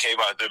 But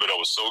Kayvon Thibodeau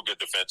was so good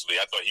defensively.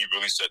 I thought he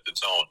really set the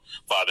tone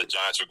for how the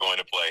Giants were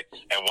going to play.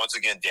 And once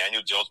again,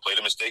 Daniel Jones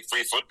played a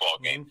mistake-free football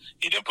game.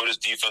 He didn't put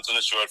his defense on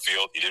the short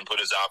field. He didn't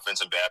put his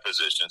offense in bad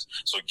positions.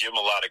 So give him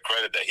a lot of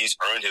credit that he's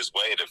earned his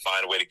way to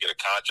find a way to get a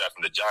contract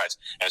from the Giants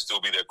and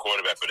still be their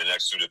quarterback for the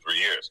next 2 to 3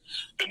 years.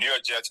 The New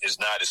York Jets is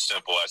not as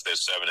simple as their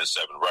 7-7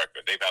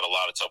 record. They've had a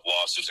lot of tough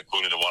losses,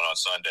 including the one on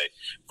Sunday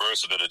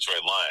versus the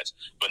Detroit Lions.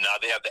 But now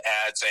they have to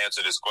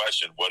answer this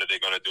question. What are they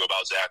going to do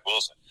about Zach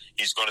Wilson?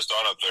 He's going to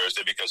start on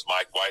Thursday because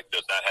Mike White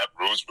does not have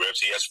bruised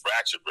ribs. He has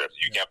fractured ribs.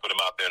 You can't put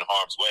him out there in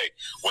harm's way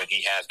when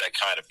he has that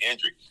kind of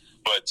injury.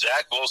 But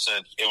Zach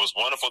Wilson, it was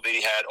wonderful that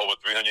he had over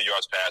 300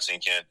 yards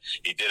passing, Ken.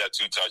 He did have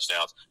 2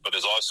 touchdowns, but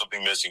there's always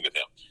something missing with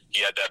him.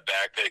 He had that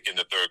bag pick in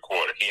the third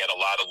quarter. He had a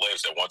lot of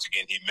lives that, once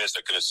again, he missed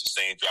that could have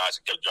sustained drives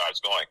and kept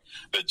drives going.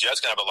 The Jets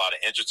can have a lot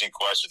of interesting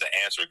questions to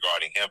answer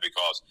regarding him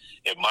because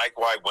when Mike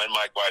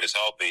White is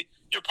healthy,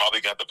 you're probably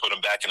going to have to put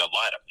him back in the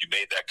lineup. You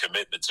made that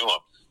commitment to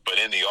him. But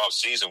in the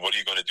offseason, what are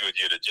you going to do with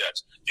the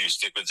Jets? Do you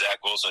stick with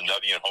Zach Wilson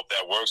another year and hope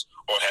that works?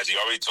 Or has he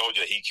already told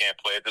you that he can't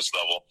play at this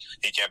level?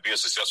 He can't be a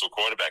successful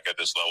quarterback at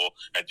this level.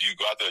 And do you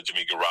go out there to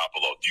Jimmy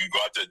Garoppolo? Do you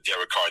go out there to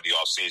Derek Carr in the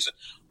offseason?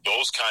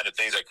 Those kind of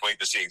things I can't wait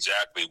to see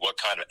exactly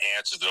what kind of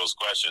answers to those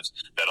questions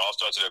that all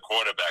starts with their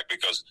quarterback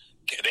because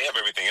they have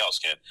everything else,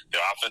 Ken.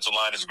 Their offensive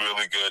line is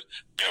really good.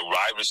 Their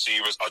wide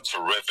receivers are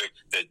terrific.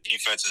 Their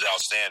defense is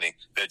outstanding.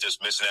 They're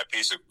just missing that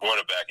piece of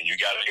quarterback, and you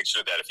got to make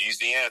sure that if he's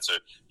the answer,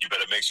 you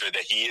better make sure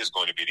that he is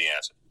going to be the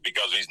answer.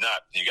 Because if he's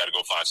not, you got to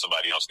go find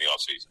somebody else in the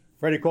offseason.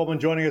 Freddie Coleman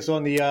joining us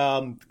on the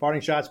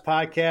Parting Shots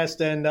podcast.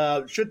 And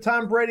should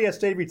Tom Brady have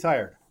stayed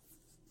retired?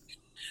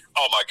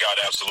 Oh, my God,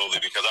 absolutely,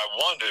 because I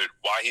wondered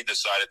why he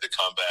decided to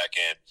come back.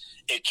 And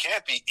it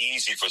can't be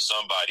easy for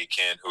somebody,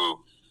 Ken,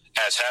 who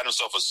has had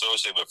himself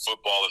associated with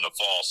football in the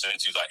fall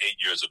since he was like 8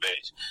 years of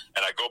age.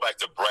 And I go back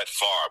to Brett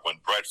Favre.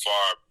 When Brett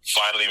Favre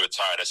finally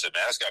retired, I said,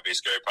 man, that's got to be a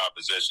scary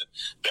proposition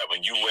that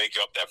when you wake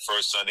up that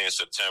first Sunday in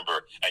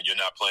September and you're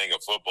not playing a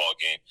football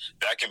game,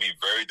 that can be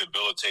very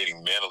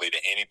debilitating mentally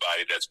to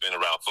anybody that's been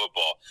around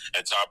football.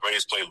 And Tom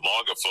Brady's played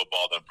longer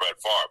football than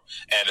Brett Favre.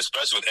 And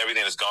especially with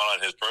everything that's gone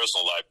on in his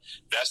personal life,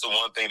 that's the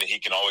one thing that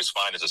he can always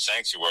find as a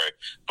sanctuary.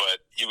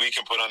 But we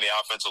can put on the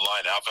offensive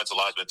line. The offensive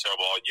line's been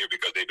terrible all year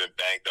because they've been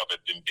banged up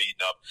and been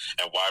beaten up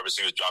and wide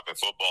receivers dropping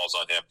footballs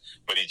on him,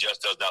 but he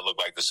just does not look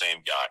like the same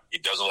guy. He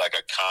doesn't look like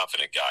a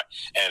confident guy.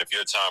 And if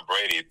you're Tom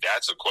Brady,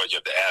 that's a question you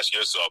have to ask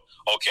yourself,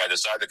 okay, I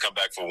decided to come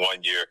back for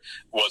 1 year.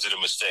 Was it a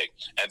mistake?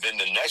 And then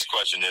the next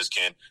question is,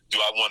 Ken, do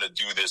I want to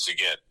do this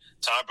again?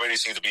 Tom Brady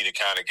seems to be the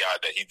kind of guy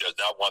that he does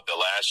not want the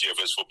last year of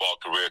his football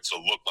career to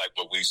look like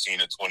what we've seen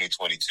in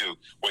 2022,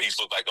 where he's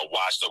looked like a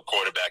washed-up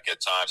quarterback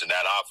at times, and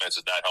that offense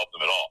has not helped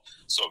him at all.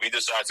 So if he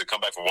decides to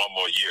come back for 1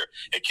 more year,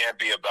 it can't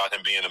be about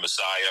him being a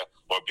messiah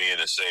or being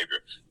a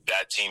savior.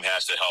 That team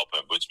has to help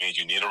him, which means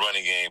you need a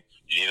running game,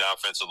 you need an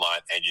offensive line,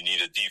 and you need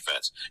a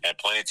defense. And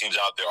plenty of teams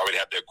out there already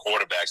have their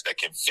quarterbacks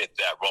that can fit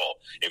that role.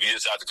 If you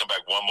decide to come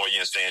back 1 more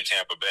year and stay in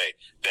Tampa Bay,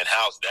 then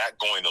how's that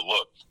going to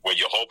look? Where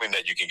you're hoping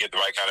that you can get the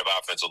right kind of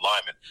offensive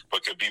lineman,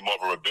 but could be more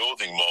of a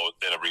rebuilding mode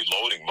than a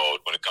reloading mode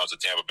when it comes to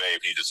Tampa Bay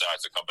if he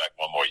decides to come back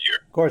 1 more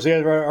year. Of course, he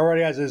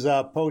already has his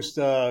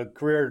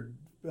post-career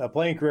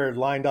playing career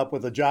lined up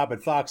with a job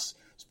at Fox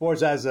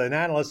Sports as an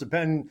analyst.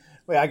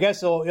 I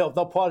guess they'll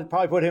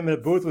probably put him in a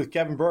booth with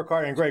Kevin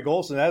Burkhardt and Greg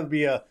Olsen. That would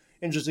be an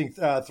interesting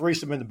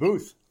threesome in the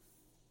booth.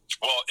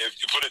 Well, if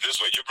you put it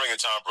this way, you're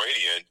bringing Tom Brady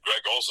in.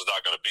 Greg Olsen's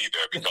not going to be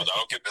there because I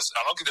don't get this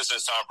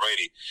sense Tom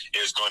Brady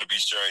is going to be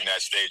sharing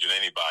that stage with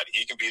anybody.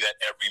 He can be that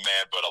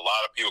everyman, but a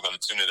lot of people are going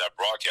to tune into that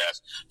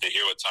broadcast to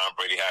hear what Tom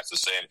Brady has to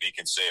say and if he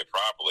can say it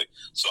properly.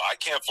 So I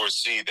can't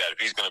foresee that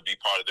if he's going to be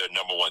part of their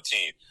number 1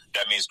 team,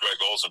 that means Greg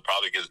Olsen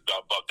probably gets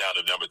bumped down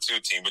to number 2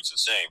 team, which is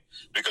the same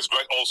because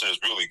Greg Olsen is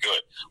really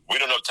good. We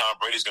don't know if Tom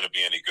Brady's going to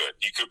be any good.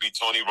 He could be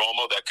Tony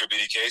Romo, that could be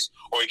the case,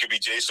 or he could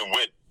be Jason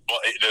Witten. Well,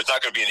 there's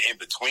not going to be an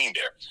in-between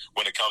there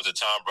when it comes to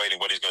Tom Brady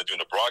and what he's going to do in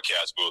the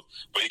broadcast booth.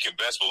 But you can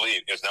best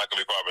believe it's not going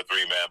to be part of a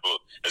 3-man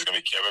booth. It's going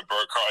to be Kevin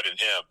Burkhardt and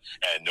him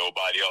and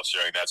nobody else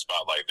sharing that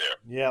spotlight there.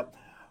 Yep.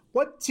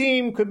 What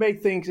team could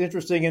make things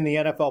interesting in the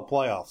NFL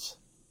playoffs?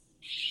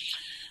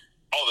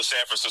 Oh, the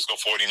San Francisco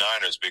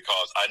 49ers,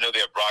 because I know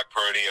they have Brock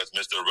Purdy as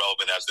Mr.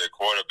 Irrelevant as their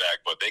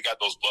quarterback, but they got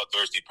those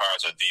bloodthirsty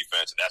Pirates on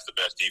defense, and that's the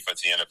best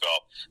defense in the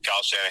NFL. Kyle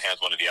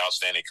Shanahan's one of the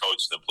outstanding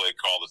coaches and play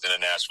callers in the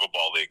National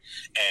Football League,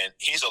 and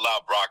he's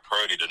allowed Brock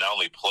Purdy to not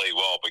only play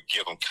well, but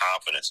give him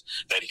confidence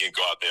that he can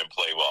go out there and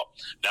play well.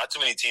 Not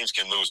too many teams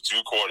can lose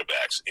 2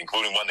 quarterbacks,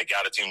 including one that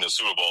got a team in the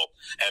Super Bowl,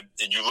 and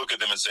you look at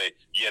them and say,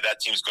 yeah,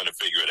 that team's going to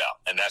figure it out,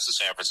 and that's the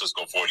San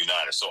Francisco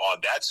 49ers. So on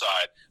that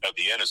side of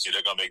the NFC,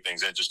 they're going to make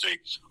things interesting.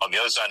 On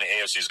the other side of the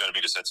AFC is going to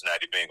be the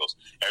Cincinnati Bengals.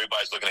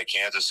 Everybody's looking at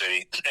Kansas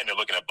City, and they're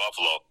looking at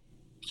Buffalo.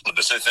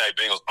 The Cincinnati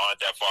Bengals aren't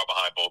that far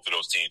behind both of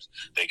those teams.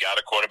 They got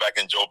a quarterback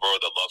in Joe Burrow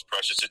that loves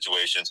pressure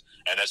situations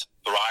and has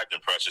thrived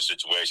in pressure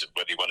situations,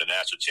 whether he won the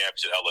national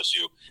championship at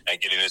LSU and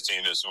getting his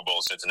team to the Super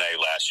Bowl in Cincinnati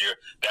last year.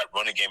 That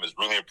running game has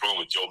really improved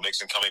with Joe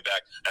Mixon coming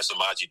back and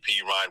Samaje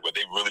Perine, where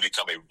they really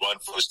become a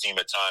run-first team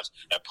at times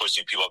and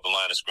pushing people up the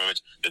line of scrimmage.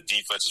 The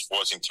defense is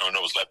forcing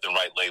turnovers left and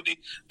right lately.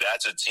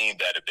 That's a team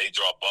that if they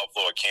draw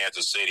Buffalo or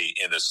Kansas City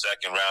in the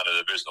second round of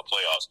the divisional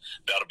playoffs,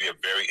 that'll be a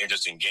very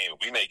interesting game.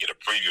 We may get a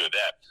preview of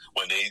that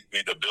when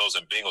the Bills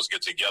and Bengals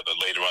get together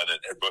later on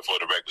before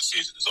the regular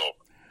season is over.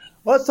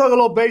 Let's talk a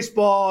little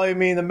baseball. I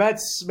mean, the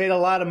Mets made a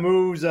lot of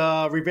moves,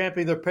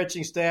 revamping their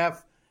pitching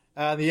staff.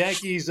 The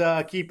Yankees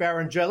keep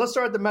Aaron Judge. Let's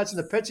start with the Mets and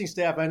the pitching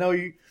staff. I know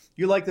you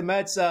like the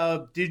Mets.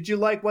 Did you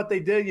like what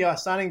they did?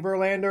 Signing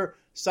Verlander,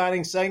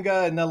 signing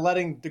Senga, and then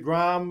letting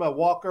DeGrom,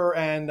 Walker,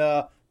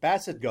 and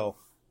Bassett go.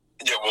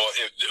 Yeah, well,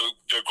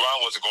 DeGrom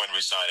wasn't going to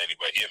resign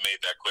anyway. He had made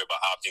that clear by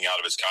opting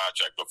out of his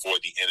contract before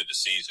the end of the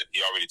season.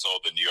 He already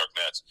told the New York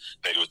Mets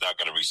that he was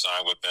not going to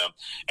resign with them,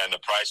 and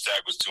the price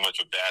tag was too much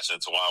for Bassett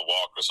and Taijuan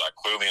Walker. So I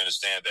clearly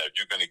understand that if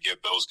you're going to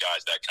give those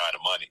guys that kind of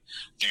money,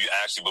 do you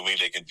actually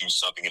believe they can do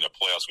something in the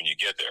playoffs when you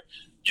get there?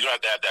 You don't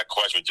have to have that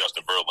question with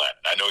Justin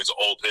Verlander. I know he's an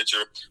old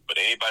pitcher, but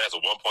anybody has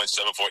a 1.74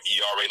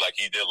 ERA like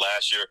he did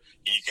last year,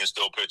 he can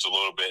still pitch a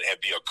little bit and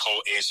be a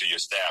co-ace of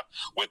your staff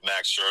with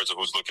Max Scherzer,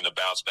 who's looking to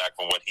bounce back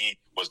from what he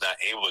was not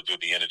able to do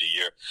at the end of the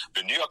year.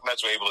 The New York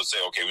Mets were able to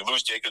say, okay, we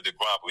lose Jacob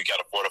DeGrom, but we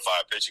got a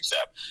fortified pitching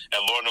staff. And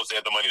Lord knows they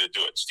have the money to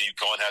do it. Steve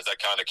Cohen has that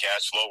kind of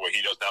cash flow where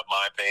he does not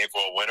mind paying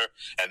for a winner.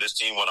 And this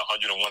team won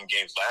 101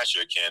 games last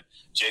year, Ken.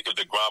 Jacob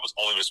DeGrom was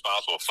only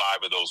responsible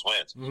for 5 of those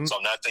wins. Mm-hmm. So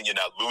I'm not saying you're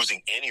not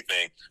losing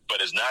anything, but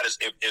it's not as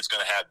if it's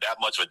going to have that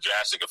much of a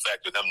drastic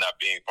effect with them not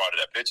being part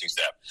of that pitching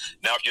staff.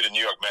 Now, if you're the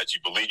New York Mets,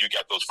 you believe you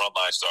got those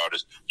frontline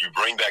starters. You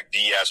bring back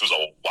Diaz, who's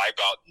a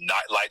wipeout,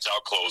 not lights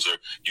out closer.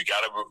 We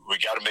got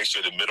to make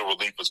sure the middle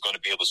relief is going to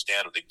be able to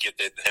stand up to get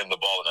him the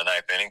ball in the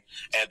ninth inning,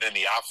 and then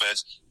the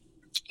offense.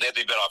 They have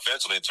to be better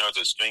offensively in terms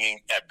of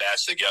stringing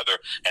at-bats together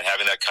and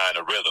having that kind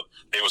of rhythm.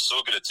 They were so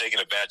good at taking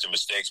advantage of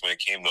mistakes when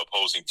it came to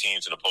opposing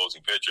teams and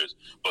opposing pitchers,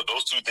 but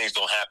those two things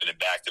don't happen in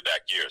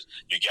back-to-back years.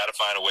 You got to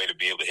find a way to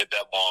be able to hit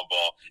that long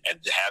ball and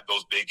have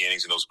those big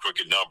innings and those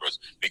crooked numbers,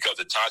 because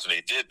at times when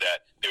they did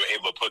that, they were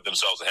able to put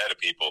themselves ahead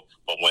of people,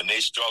 but when they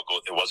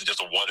struggled, it wasn't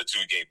just a 1 or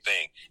 2 game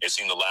thing. It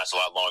seemed to last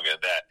a lot longer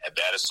than that, and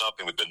that is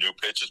something with the new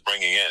pitchers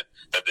bringing in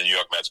that the New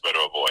York Mets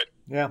better avoid.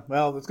 Yeah,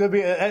 well, it's going to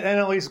be, and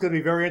at least it's going to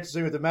be very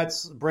interesting with the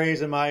Mets,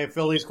 Braves, and my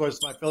Phillies. Of course,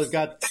 my Phillies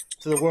got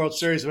to the World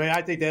Series. I mean,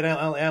 I think that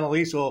NL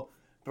East will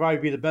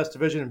probably be the best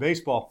division in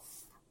baseball.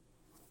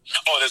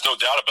 Oh, there's no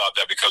doubt about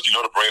that, because you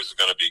know the Braves are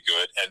going to be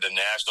good, and the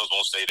Nationals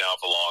won't stay down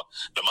for long.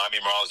 The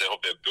Miami Marlins, they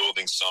hope they're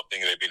building something.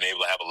 They've been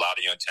able to have a lot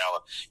of young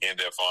talent in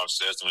their farm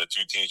system. The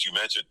two teams you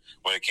mentioned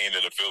when it came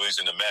to the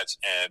Phillies and the Mets.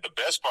 And the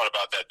best part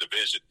about that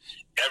division,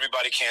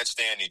 everybody can't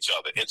stand each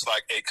other. It's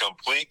like a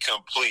complete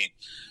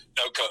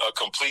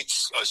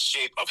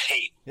shape of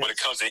hate when it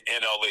comes to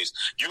NL East.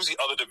 Usually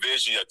other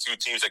divisions, you have two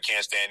teams that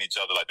can't stand each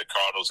other, like the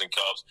Cardinals and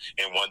Cubs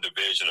in one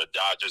division, or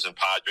Dodgers and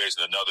Padres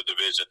in another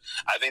division.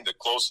 I think the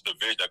closest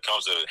division that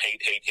comes to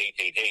hate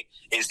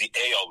is the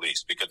AL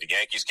East, because the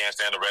Yankees can't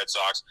stand the Red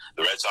Sox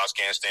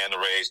can't stand the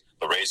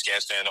Rays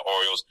can't stand the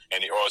Orioles,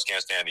 and the Orioles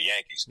can't stand the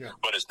Yankees. Yeah.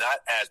 But it's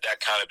not as that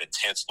kind of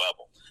intense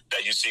level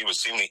that you see with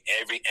seemingly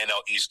every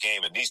NL East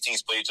game. And these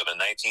teams play each other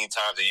 19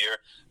 times a year.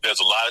 There's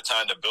a lot of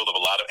time to build up a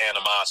lot of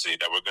animosity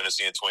that we're going to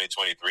see in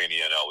 2023 in the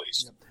NL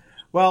East. Yeah.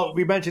 Well,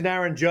 we mentioned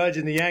Aaron Judge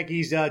and the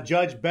Yankees.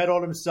 Judge bet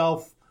on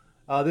himself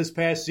this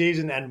past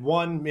season and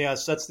won.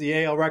 Sets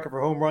the AL record for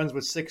home runs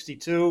with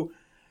 62.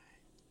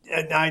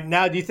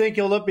 Now, do you think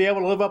he'll be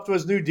able to live up to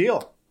his new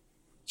deal?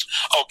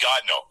 Oh,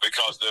 God, no,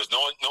 because there's no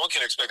one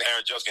can expect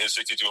Aaron Judge to hit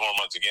 62 home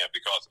runs again,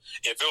 because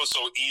if it was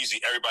so easy,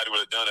 everybody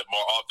would have done it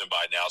more often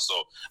by now.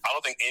 So I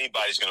don't think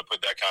anybody's going to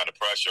put that kind of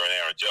pressure on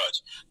Aaron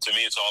Judge. To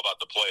me, it's all about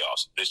the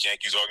playoffs. This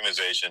Yankees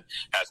organization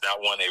has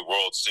not won a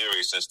World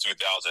Series since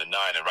 2009,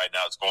 and right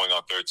now it's going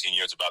on 13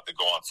 years, about to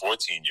go on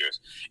 14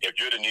 years. If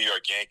you're the New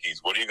York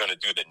Yankees, what are you going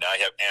to do that now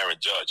you have Aaron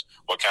Judge?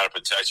 What kind of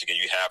protection can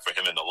you have for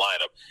him in the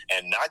lineup?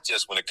 And not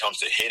just when it comes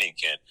to hitting,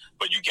 Ken,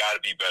 but you got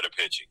to be better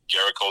pitching.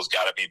 Garrett Cole's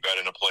got to be better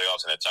in the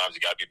playoffs, and at times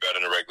you got to be better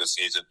in the regular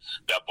season.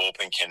 That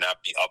bullpen cannot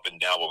be up and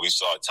down what we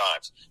saw at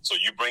times. So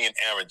you bring in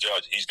Aaron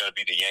Judge, he's going to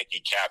be the Yankee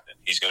captain.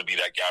 He's going to be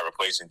that guy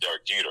replacing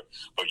Derek Jeter.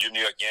 But your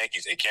New York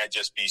Yankees, it can't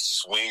just be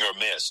swing or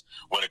miss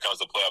when it comes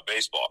to playoff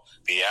baseball.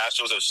 The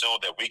Astros have shown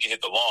that we can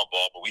hit the long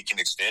ball, but we can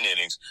extend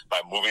innings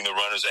by moving the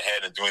runners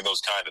ahead and doing those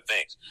kind of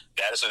things.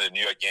 That is something the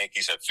New York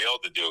Yankees have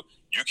failed to do.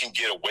 You can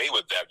get away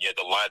with that, yet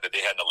the line that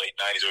they had in the late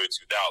 90s, early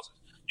 2000s.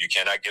 You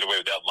cannot get away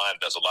with that line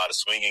that does a lot of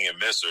swinging and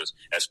missers,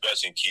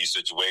 especially in key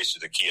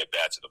situations and key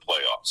at-bats in the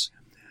playoffs.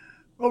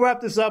 We'll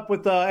wrap this up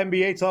with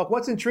NBA talk.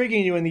 What's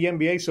intriguing you in the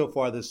NBA so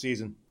far this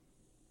season?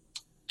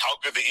 How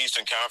good the East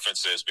Eastern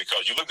Conference is,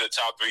 because you look at the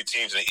top three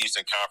teams in the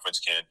Eastern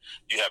Conference, Ken.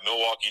 You have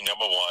Milwaukee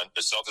number one,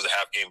 the Celtics a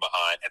half game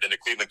behind, and then the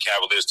Cleveland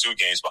Cavaliers 2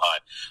 games behind.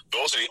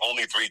 Those are the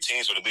only 3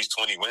 teams with at least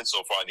 20 wins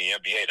so far in the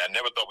NBA. And I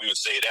never thought we would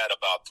say that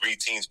about 3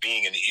 teams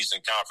being in the Eastern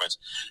Conference.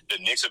 The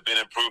Knicks have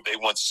been improved. They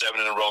won 7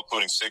 in a row,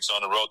 including 6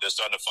 on the road. They're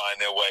starting to find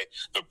their way.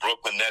 The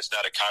Brooklyn Nets,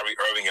 now that Kyrie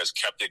Irving has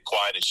kept it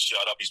quiet and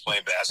shut up, he's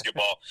playing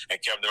basketball,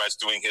 and Kevin Durant's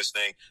doing his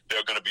thing.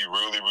 They're going to be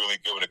really, really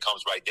good when it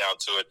comes right down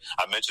to it.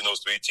 I mentioned those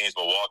 3 teams,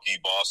 Milwaukee,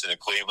 Boston,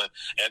 and Cleveland.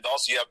 And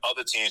also you have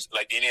other teams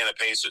like the Indiana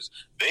Pacers.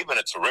 They've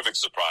been a terrific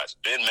surprise.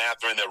 Ben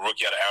Mathurin, their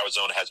rookie out of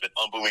Arizona, has been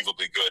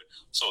unbelievably good.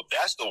 So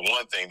that's the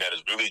one thing that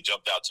has really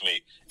jumped out to me.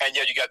 And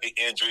yet you got the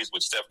injuries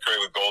with Steph Curry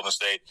with Golden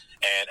State.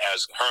 And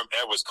as Herm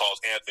Edwards calls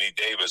Anthony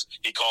Davis,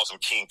 he calls him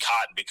King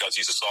Cotton because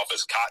he's as soft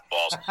as cotton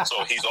balls.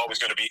 So he's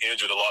always going to be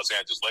injured, the Los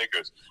Angeles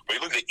Lakers. But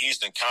you look at the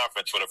Eastern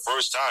Conference, for the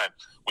first time,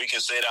 we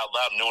can say it out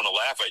loud and no one will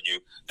laugh at you,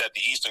 that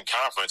the Eastern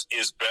Conference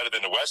is better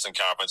than the Western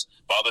Conference.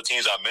 By all the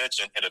teams I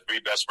mentioned and the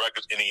 3 best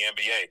records in the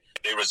NBA,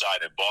 they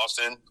reside in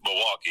Boston,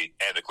 Milwaukee,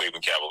 and the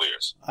Cleveland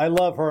Cavaliers. I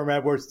love Herm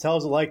Edwards.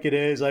 Tells it like it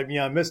is. I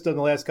missed him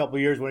the last couple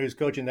of years when he was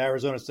coaching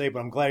Arizona State, but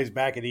I'm glad he's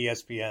back at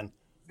ESPN.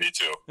 Me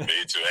too. And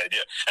yeah,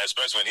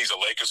 especially when he's a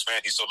Lakers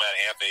fan, he's so mad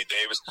at Anthony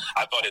Davis.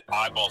 I thought his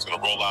eyeballs going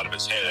to roll out of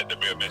his head at the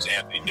mere mention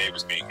Anthony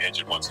Davis being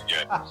injured once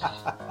again.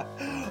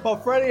 Well,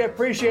 Freddie, I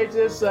appreciate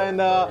this,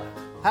 and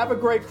have a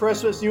great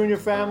Christmas, you and your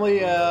family.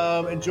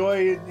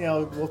 Enjoy.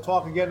 We'll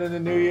talk again in the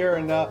new year,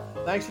 and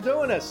thanks for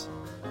doing this.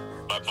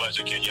 My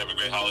pleasure, Ken. You have a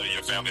great holiday to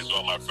your family as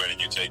well, my friend,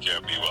 and you take care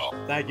and be well.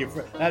 Thank you.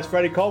 That's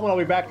Freddie Coleman. I'll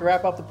be back to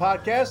wrap up the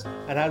podcast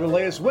and have the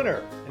latest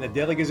winner in the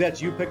Daily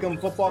Gazette's You Pick 'em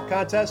football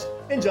contest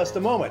in just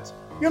a moment.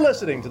 You're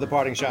listening to the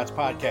Parting Shots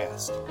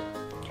podcast.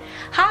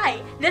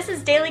 Hi, this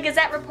is Daily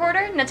Gazette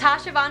reporter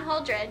Natasha Von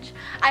Holdridge.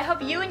 I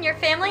hope you and your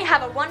family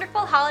have a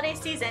wonderful holiday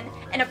season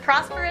and a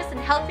prosperous and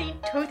healthy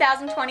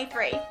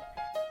 2023.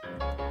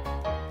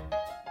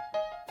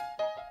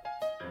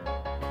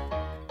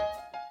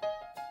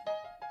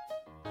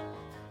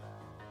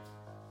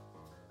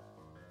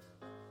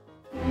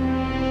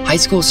 High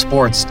school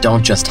sports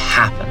don't just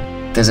happen.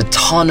 There's a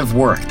ton of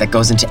work that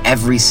goes into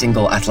every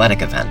single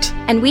athletic event.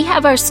 And we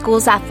have our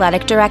school's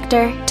athletic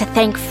director to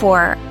thank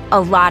for a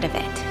lot of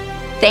it.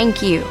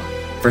 Thank you.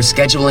 For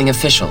scheduling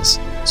officials,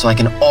 so I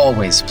can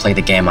always play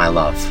the game I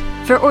love.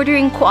 For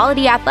ordering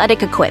quality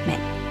athletic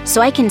equipment, so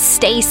I can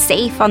stay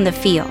safe on the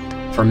field.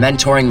 For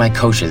mentoring my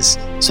coaches,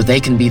 so they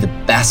can be the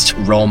best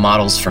role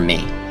models for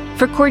me.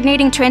 For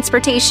coordinating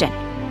transportation,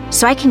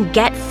 so I can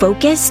get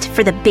focused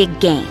for the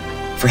big game.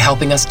 For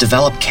helping us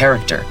develop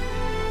character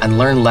and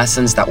learn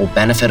lessons that will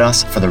benefit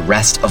us for the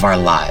rest of our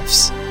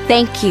lives.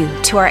 Thank you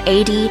to our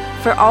AD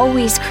for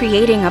always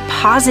creating a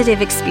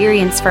positive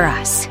experience for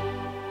us.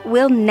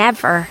 We'll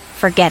never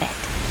forget it.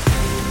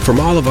 From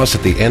all of us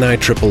at the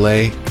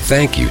NIAAA,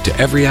 thank you to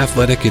every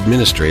athletic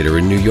administrator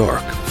in New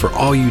York for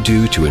all you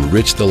do to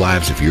enrich the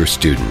lives of your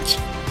students.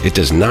 It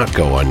does not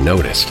go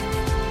unnoticed.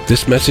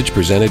 This message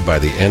presented by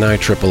the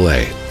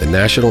NIAAA, the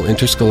National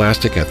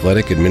Interscholastic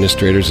Athletic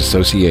Administrators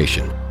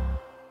Association.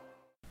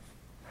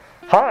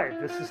 Hi,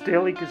 this is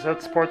Daily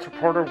Gazette sports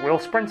reporter Will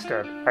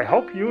Springstead. I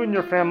hope you and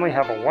your family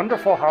have a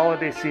wonderful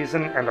holiday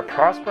season and a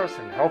prosperous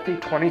and healthy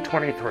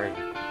 2023.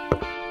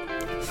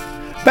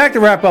 Back to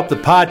wrap up the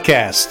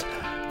podcast.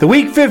 The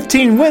Week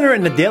 15 winner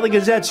in the Daily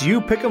Gazette's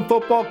You Pick 'em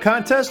football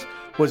contest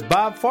was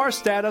Bob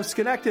Farstad of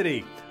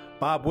Schenectady.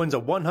 Bob wins a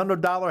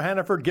 $100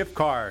 Hannaford gift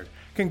card.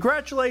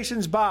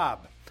 Congratulations,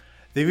 Bob.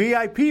 The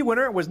VIP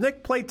winner was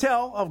Nick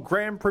Platel of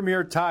Grand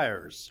Premier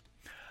Tires.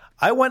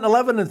 I went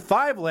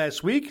 11-5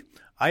 last week.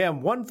 I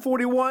am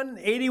 141,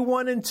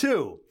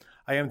 81-2.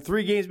 I am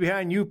 3 games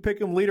behind You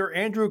Pick 'em leader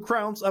Andrew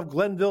Crounce of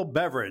Glenville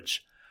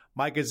Beverage.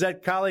 My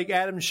Gazette colleague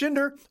Adam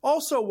Schinder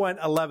also went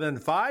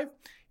 11-5.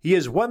 He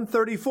is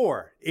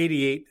 134,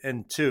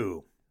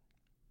 88-2.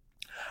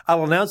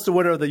 I'll announce the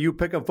winner of the You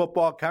Pick 'em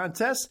football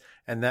contest,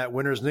 and that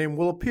winner's name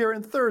will appear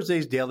in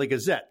Thursday's Daily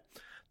Gazette.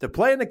 To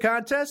play in the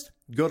contest,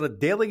 go to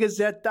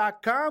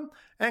dailygazette.com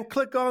and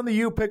click on the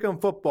You Pick 'em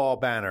football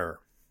banner.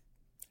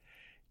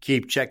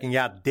 Keep checking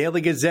out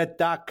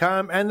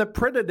dailygazette.com and the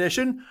print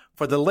edition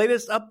for the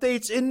latest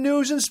updates in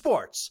news and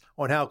sports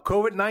on how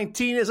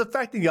COVID-19 is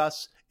affecting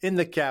us in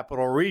the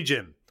capital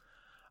region.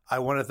 I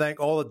want to thank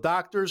all the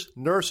doctors,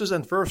 nurses,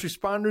 and first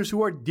responders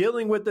who are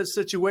dealing with this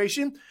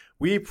situation.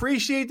 We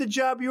appreciate the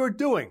job you are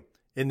doing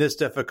in this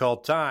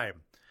difficult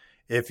time.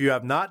 If you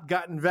have not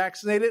gotten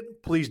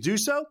vaccinated, please do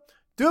so.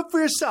 Do it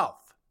for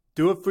yourself,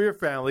 do it for your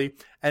family,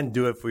 and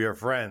do it for your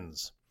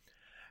friends.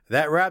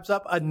 That wraps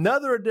up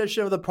another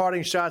edition of the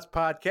Parting Shots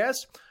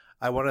podcast.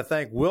 I want to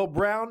thank Will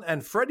Brown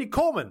and Freddie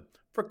Coleman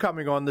for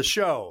coming on the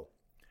show.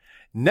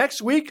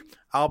 Next week,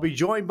 I'll be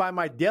joined by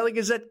my Daily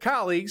Gazette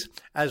colleagues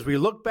as we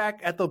look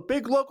back at the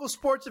big local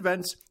sports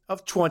events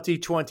of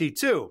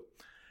 2022.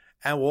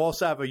 And we'll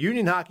also have a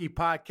Union Hockey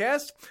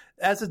podcast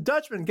as the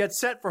Dutchmen get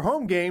set for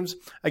home games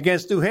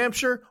against New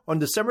Hampshire on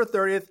December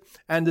 30th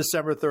and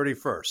December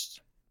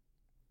 31st.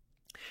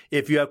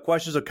 If you have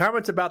questions or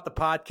comments about the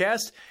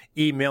podcast,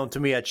 email them to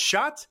me at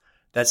shot,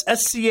 That's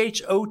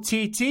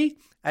SCHOTT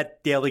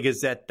at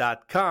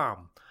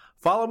dailygazette.com.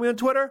 Follow me on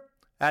Twitter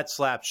at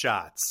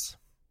Slapshots.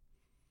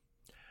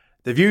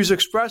 The views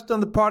expressed on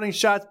the Parting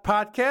Shots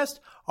podcast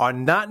are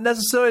not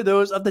necessarily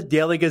those of the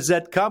Daily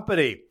Gazette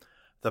Company.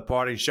 The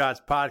Parting Shots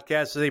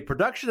podcast is a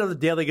production of the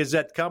Daily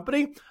Gazette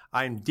Company.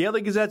 I'm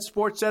Daily Gazette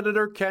sports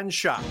editor Ken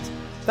Schott.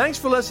 Thanks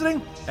for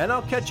listening, and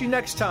I'll catch you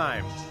next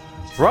time.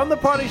 From the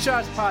Parting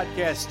Shots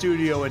podcast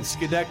studio in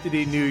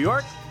Schenectady, New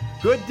York,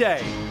 good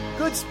day,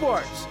 good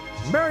sports,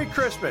 Merry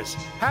Christmas,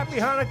 Happy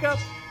Hanukkah,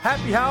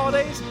 Happy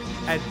Holidays,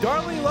 and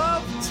darling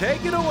love,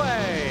 take it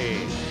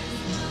away.